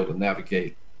think we'll be able to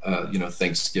navigate,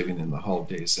 Thanksgiving and the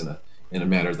holidays in a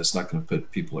manner that's not going to put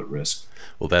people at risk.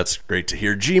 Well, that's great to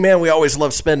hear. G-Man, we always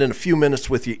love spending a few minutes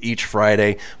with you each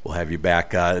Friday. We'll have you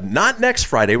back not next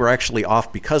Friday. We're actually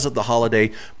off because of the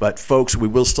holiday. But, folks, we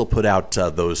will still put out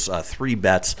those 3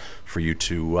 bets for you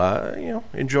to,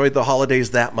 enjoy the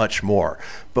holidays that much more.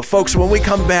 But, folks, when we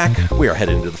come back, we are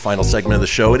heading into the final segment of the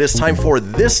show. It is time for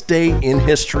This Day in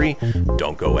History.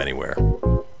 Don't go anywhere.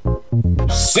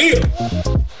 See you!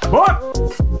 What?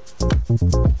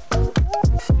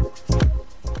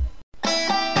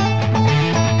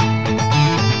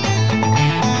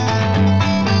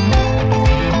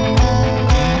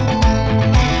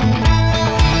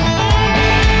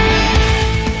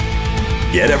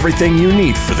 Get everything you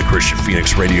need for the Christian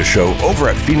Phoenix Radio Show over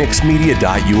at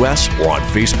phoenixmedia.us or on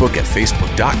Facebook at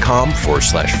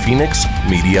facebook.com/Phoenix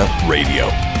Media Radio.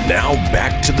 Now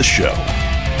back to the show.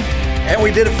 And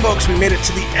we did it, folks. We made it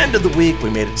to the end of the week.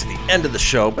 We made it to the end of the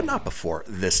show, but not before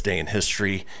This Day in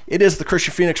History. It is the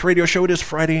Christian Phoenix Radio Show. It is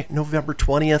Friday, November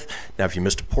 20th. Now, if you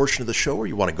missed a portion of the show or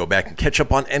you want to go back and catch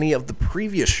up on any of the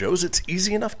previous shows, it's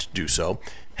easy enough to do so.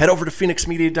 Head over to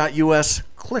phoenixmedia.us,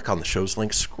 click on the show's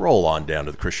link, scroll on down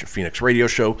to the Christian Phoenix Radio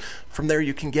Show. From there,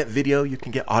 you can get video, you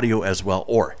can get audio as well,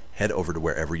 or head over to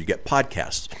wherever you get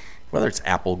podcasts. Whether it's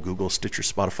Apple, Google, Stitcher,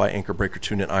 Spotify, Anchor, Breaker,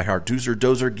 TuneIn, iHeart, Doozer,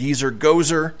 Dozer, Geezer,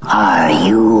 Gozer. Are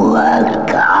you a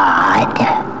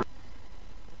god?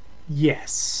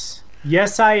 Yes.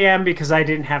 Yes, I am, because I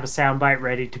didn't have a soundbite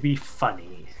ready to be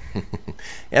funny.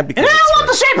 And because I don't want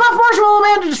the Shea Puff Marshmallow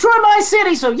Man to destroy my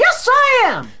city, so yes, I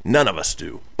am! None of us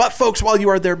do. But, folks, while you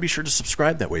are there, be sure to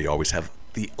subscribe. That way you always have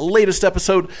the latest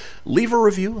episode. Leave a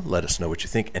review. Let us know what you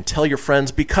think. And tell your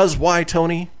friends. Because why,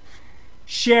 Tony?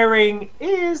 Sharing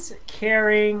is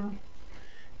caring.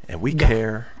 And we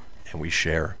care. And we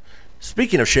share.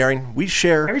 Speaking of sharing, we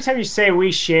share. Every time you say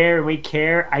we share and we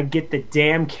care, I get the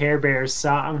damn Care Bears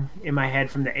song in my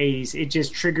head from the 80s. It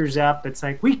just triggers up. It's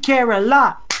like, we care a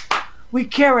lot. We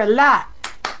care a lot.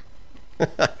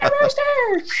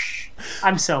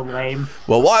 I'm so lame.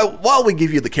 Well, while we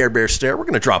give you the Care Bear stare, we're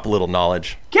going to drop a little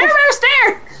knowledge. Care Bear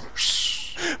stare!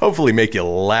 Hopefully make you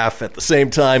laugh at the same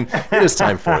time. It is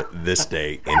time for This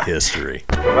Day in History.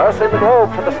 Traversing the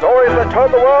globe for the stories that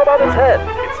turn the world on its head.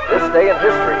 It's This Day in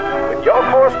History with your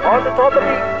correspondent on the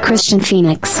beat, Christian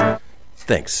Phoenix.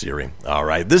 Thanks, Siri. All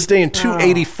right. This day in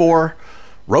 284,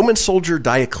 Roman soldier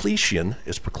Diocletian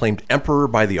is proclaimed emperor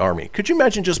by the army. Could you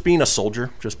imagine just being a soldier?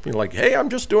 Just being like, hey, I'm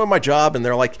just doing my job. And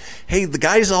they're like, hey, the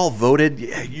guys all voted.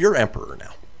 You're emperor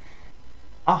now.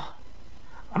 Oh,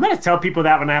 I'm going to tell people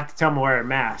that when I have to tell them to wear a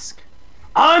mask.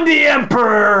 I'm the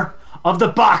emperor of the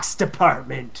box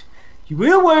department. You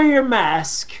will wear your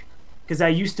mask because I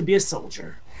used to be a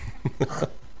soldier.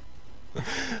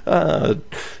 That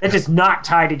does not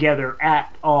tie together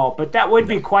at all, but that would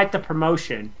be quite the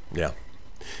promotion. Yeah.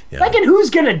 Like, and who's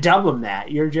going to dub them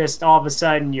that? You're just all of a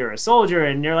sudden you're a soldier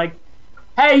and you're like,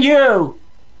 hey, you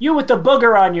with the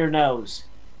booger on your nose.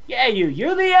 Yeah,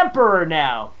 you're the emperor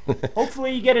now.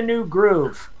 Hopefully you get a new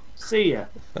groove. See ya.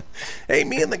 Hey,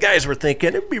 me and the guys were thinking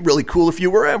it'd be really cool if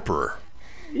you were emperor.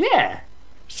 Yeah.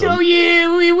 So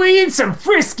yeah, we eat some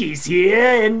Friskies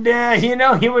here, and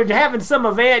you were having some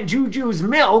of Aunt Juju's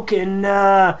milk, and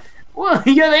well,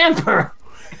 you're the emperor.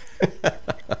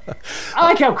 I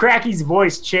like how Cracky's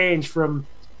voice changed from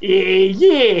that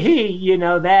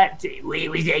we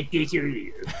was like this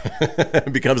earlier.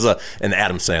 It becomes an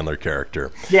Adam Sandler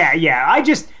character. Yeah. I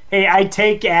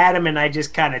take Adam and I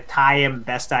just kind of tie him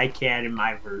best I can in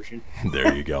my version.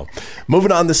 There you go.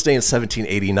 Moving on, this day in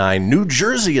 1789, New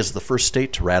Jersey is the first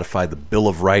state to ratify the Bill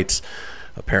of Rights.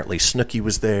 Apparently Snooki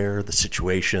was there, the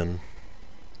situation,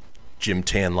 Jim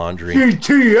Tan Laundry.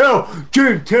 GTL,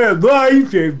 Jim Tan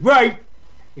Life is right.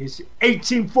 It's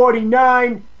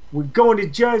 1849. We're going to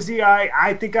Jersey.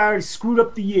 I think I already screwed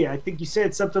up the year. I think you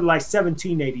said something like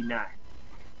 1789.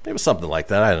 It was something like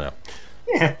that. I don't know.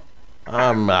 Yeah.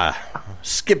 I'm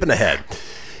skipping ahead.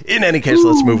 In any case,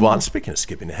 let's move on. Speaking of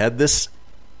skipping ahead, this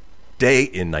day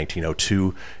in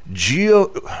 1902, these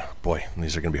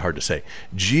are going to be hard to say.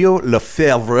 Geo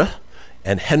Lefebvre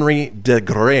and Henry de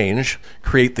Grange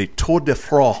create the Tour de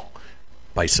France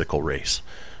bicycle race.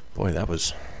 Boy, that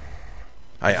was...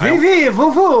 Vivi,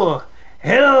 vuvu,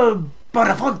 El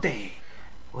Bonafonte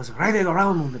was riding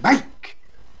around on the bike.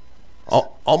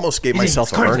 Almost gave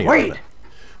myself a hernia on it.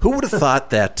 Who would have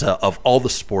thought that of all the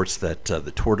sports that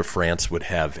the Tour de France would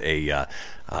have a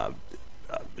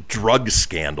drug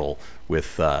scandal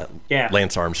with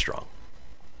Lance Armstrong?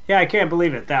 Yeah, I can't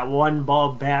believe it. That one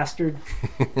bald bastard.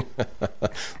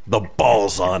 The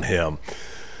balls on him.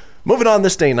 Moving on,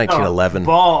 this day in 1911.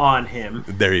 Ball on him.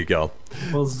 There you go.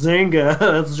 Well,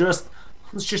 Zinga,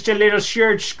 it's just a little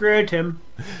shirt screwed him.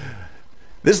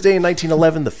 This day in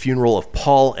 1911, the funeral of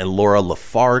Paul and Laura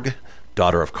Lafargue,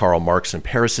 daughter of Karl Marx in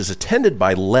Paris, is attended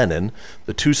by Lenin.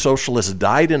 The two socialists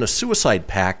died in a suicide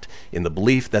pact in the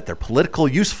belief that their political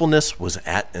usefulness was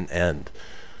at an end.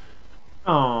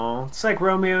 Oh, it's like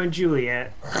Romeo and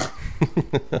Juliet.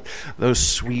 Those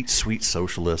sweet, sweet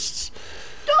socialists.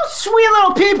 Those sweet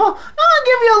little people. I'll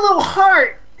give you a little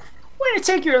heart. Way to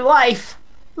take your life.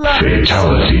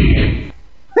 Fatality.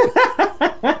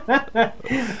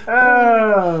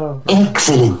 Oh.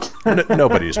 Excellent.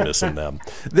 Nobody's missing them.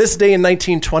 This day in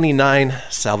 1929,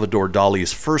 Salvador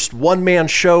Dali's first one-man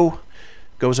show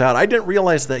goes out. I didn't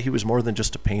realize that he was more than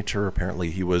just a painter. Apparently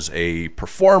he was a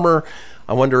performer.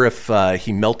 I wonder if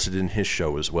he melted in his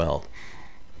show as well.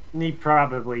 He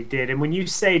probably did. And when you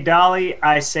say Dolly,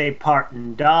 I say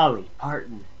Parton. Dolly,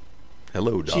 Parton.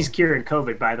 Hello, Dolly. She's curing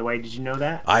COVID, by the way. Did you know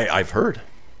that? I've heard.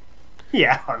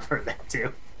 Yeah, I've heard that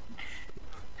too.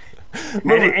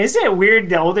 And isn't it weird?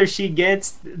 The older she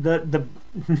gets, the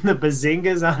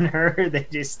bazingas on her, they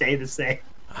just stay the same.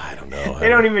 I don't know. They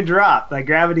don't even drop. Like,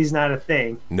 gravity's not a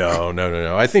thing. No.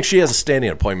 I think she has a standing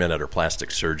appointment at her plastic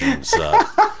surgeon's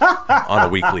on a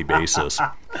weekly basis.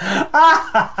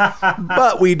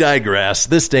 But we digress.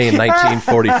 This day in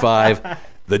 1945,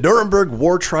 the Nuremberg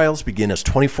war trials begin as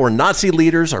 24 Nazi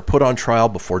leaders are put on trial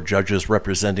before judges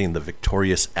representing the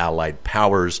victorious Allied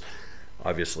powers.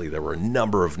 Obviously, there were a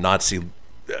number of Nazi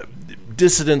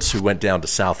dissidents who went down to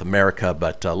South America,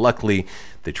 but luckily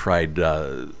they tried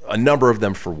a number of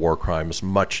them for war crimes,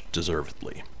 much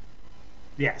deservedly.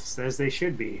 Yes, as they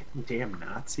should be. Damn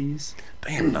Nazis.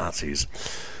 Damn Nazis.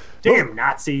 Damn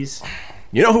Nazis.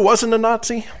 You know who wasn't a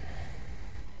Nazi?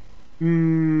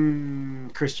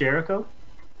 Chris Jericho.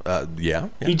 Yeah.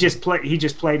 He just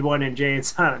played one in Jay and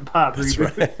Silent Bob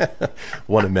reboot. Right.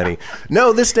 One of many.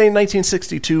 No, this day in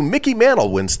 1962, Mickey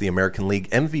Mantle wins the American League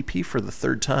MVP for the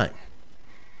third time.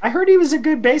 I heard he was a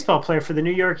good baseball player for the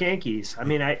New York Yankees. I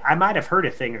mean, I might have heard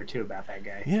a thing or two about that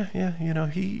guy. Yeah. You know,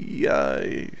 he.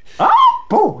 Oh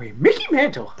boy, Mickey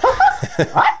Mantle.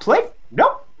 I played.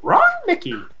 Nope, wrong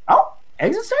Mickey. Oh,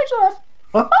 exit stage left.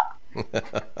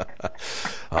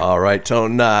 All right,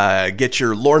 Tone, get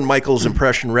your Lorne Michaels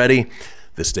impression ready.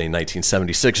 This day in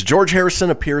 1976, George Harrison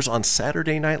appears on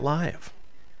Saturday Night Live.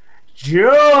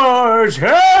 George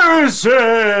Harrison!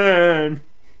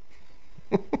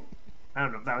 I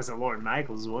don't know if that was a Lorne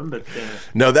Michaels one, but...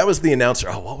 No, that was the announcer.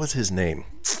 Oh, what was his name?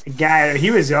 The guy,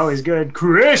 he was always good.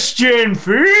 Christian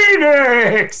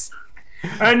Phoenix!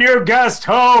 And your guest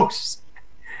host,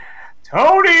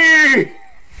 Tony!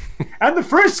 And the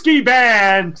Frisky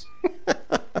Band.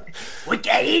 What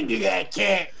got into that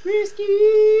cat?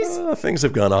 Friskies. Things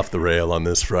have gone off the rail on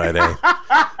this Friday.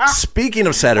 Speaking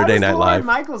of Saturday Night Live,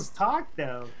 Michael's talk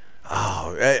though.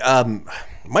 Oh,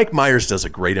 Mike Myers does a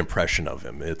great impression of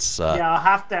him. It's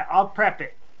yeah. I'll prep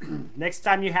it. Next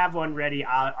time you have one ready,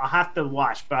 I'll have to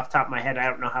watch. But off the top of my head, I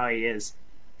don't know how he is.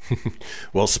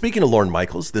 Well, speaking of Lorne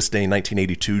Michaels, this day in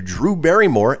 1982, Drew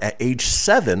Barrymore at age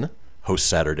 7 hosts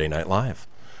Saturday Night Live.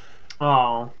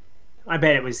 Oh, I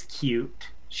bet it was cute.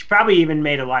 She probably even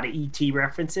made a lot of E.T.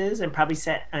 references and probably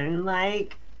said,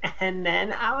 unlike, and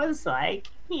then I was like,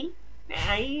 oh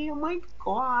my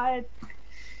God.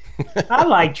 I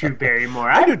like Drew Barrymore.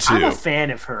 I do too. I'm a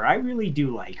fan of her. I really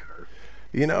do like her.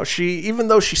 You know, even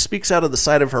though she speaks out of the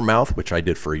side of her mouth, which I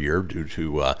did for a year due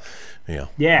to,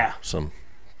 some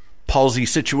palsy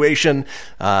situation,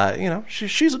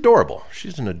 she's adorable.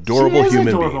 She's an adorable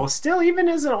human being. Still, even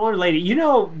as an older lady. You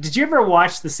know, did you ever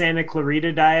watch the Santa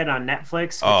Clarita Diet on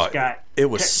Netflix? It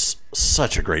was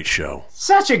such a great show.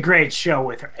 Such a great show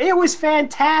with her. It was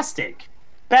fantastic.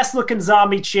 Best looking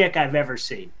zombie chick I've ever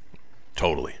seen.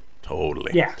 Totally.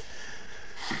 Yeah.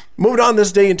 Moving on,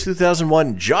 this day in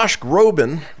 2001, Josh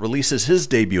Groban releases his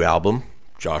debut album,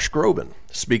 Josh Groban.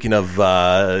 Speaking of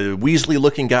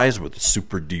Weasley-looking guys with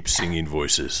super deep singing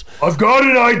voices. I've got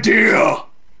an idea.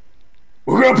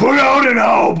 We're going to put out an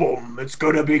album. It's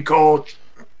going to be called...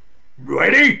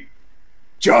 Ready?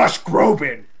 Josh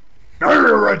Groban.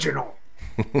 Very original.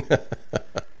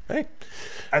 Hey.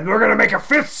 And we're going to make a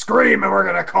 5th Scream, and we're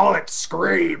going to call it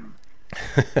Scream.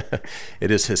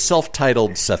 It is his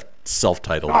self-titled.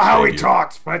 Not how he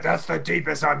talks, but that's the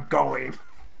deepest I'm going.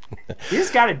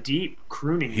 He's got a deep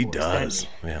crooning He voice, does. doesn't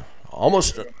he? Yeah.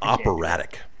 Almost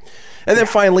operatic. And then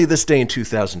finally, this day in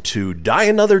 2002, Die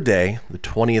Another Day, the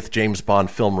 20th James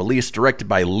Bond film released, directed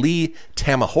by Lee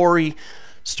Tamahori,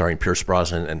 starring Pierce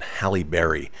Brosnan and Halle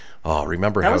Berry. Oh,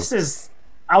 remember how...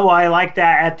 Oh, I like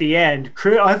that at the end.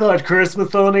 I thought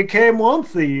Christmas only came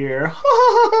once a year.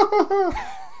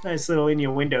 Nice little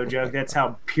innuendo joke. That's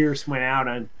how Pierce went out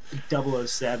on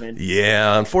 007.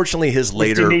 Yeah, unfortunately, his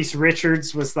later... Denise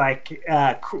Richards was like,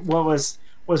 what was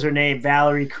her name?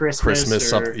 Valerie Christmas?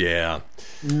 something, yeah.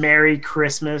 Merry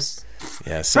Christmas.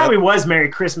 Yeah, probably was Merry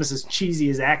Christmas, as cheesy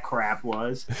as that crap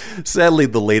was. Sadly,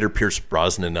 the later Pierce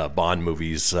Brosnan Bond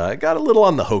movies got a little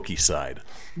on the hokey side.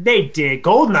 They did.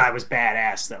 GoldenEye was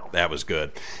badass, though. That was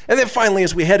good. And then finally,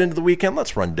 as we head into the weekend,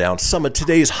 let's run down some of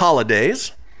today's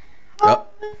holidays. Of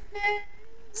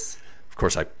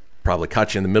course, I probably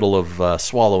caught you in the middle of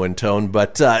swallowing tone,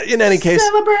 but in any case,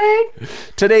 celebrate.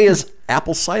 Today is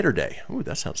Apple Cider Day. Ooh,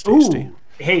 that sounds tasty. Ooh,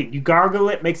 hey, you gargle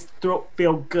it, makes the throat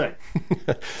feel good.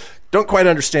 Don't quite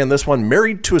understand this one.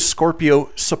 Married to a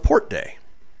Scorpio Support Day.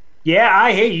 Yeah,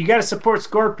 you got to support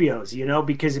Scorpios,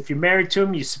 because if you're married to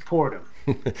them, you support them.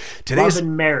 Love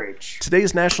and marriage. Today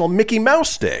is National Mickey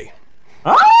Mouse Day.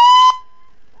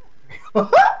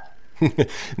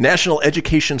 National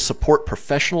Education Support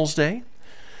Professionals Day.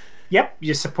 Yep,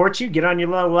 you support you. Get on your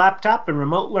little laptop and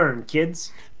remote learn,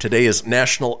 kids. Today is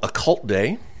National Occult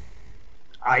Day.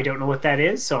 I don't know what that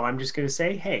is, so I'm just going to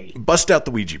say, hey. Bust out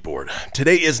the Ouija board.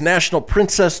 Today is National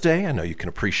Princess Day. I know you can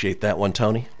appreciate that one,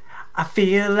 Tony. I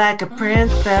feel like a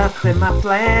princess in my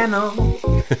flannel.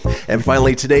 And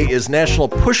finally, today is National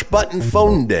Push Button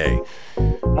Phone Day.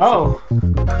 Oh.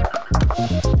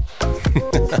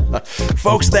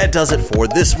 Folks, that does it for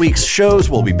this week's shows.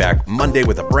 We'll be back Monday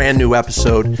with a brand new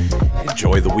episode.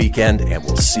 Enjoy the weekend, and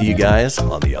we'll see you guys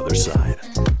on the other side.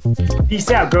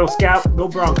 Peace out, Girl Scout. Go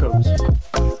Broncos.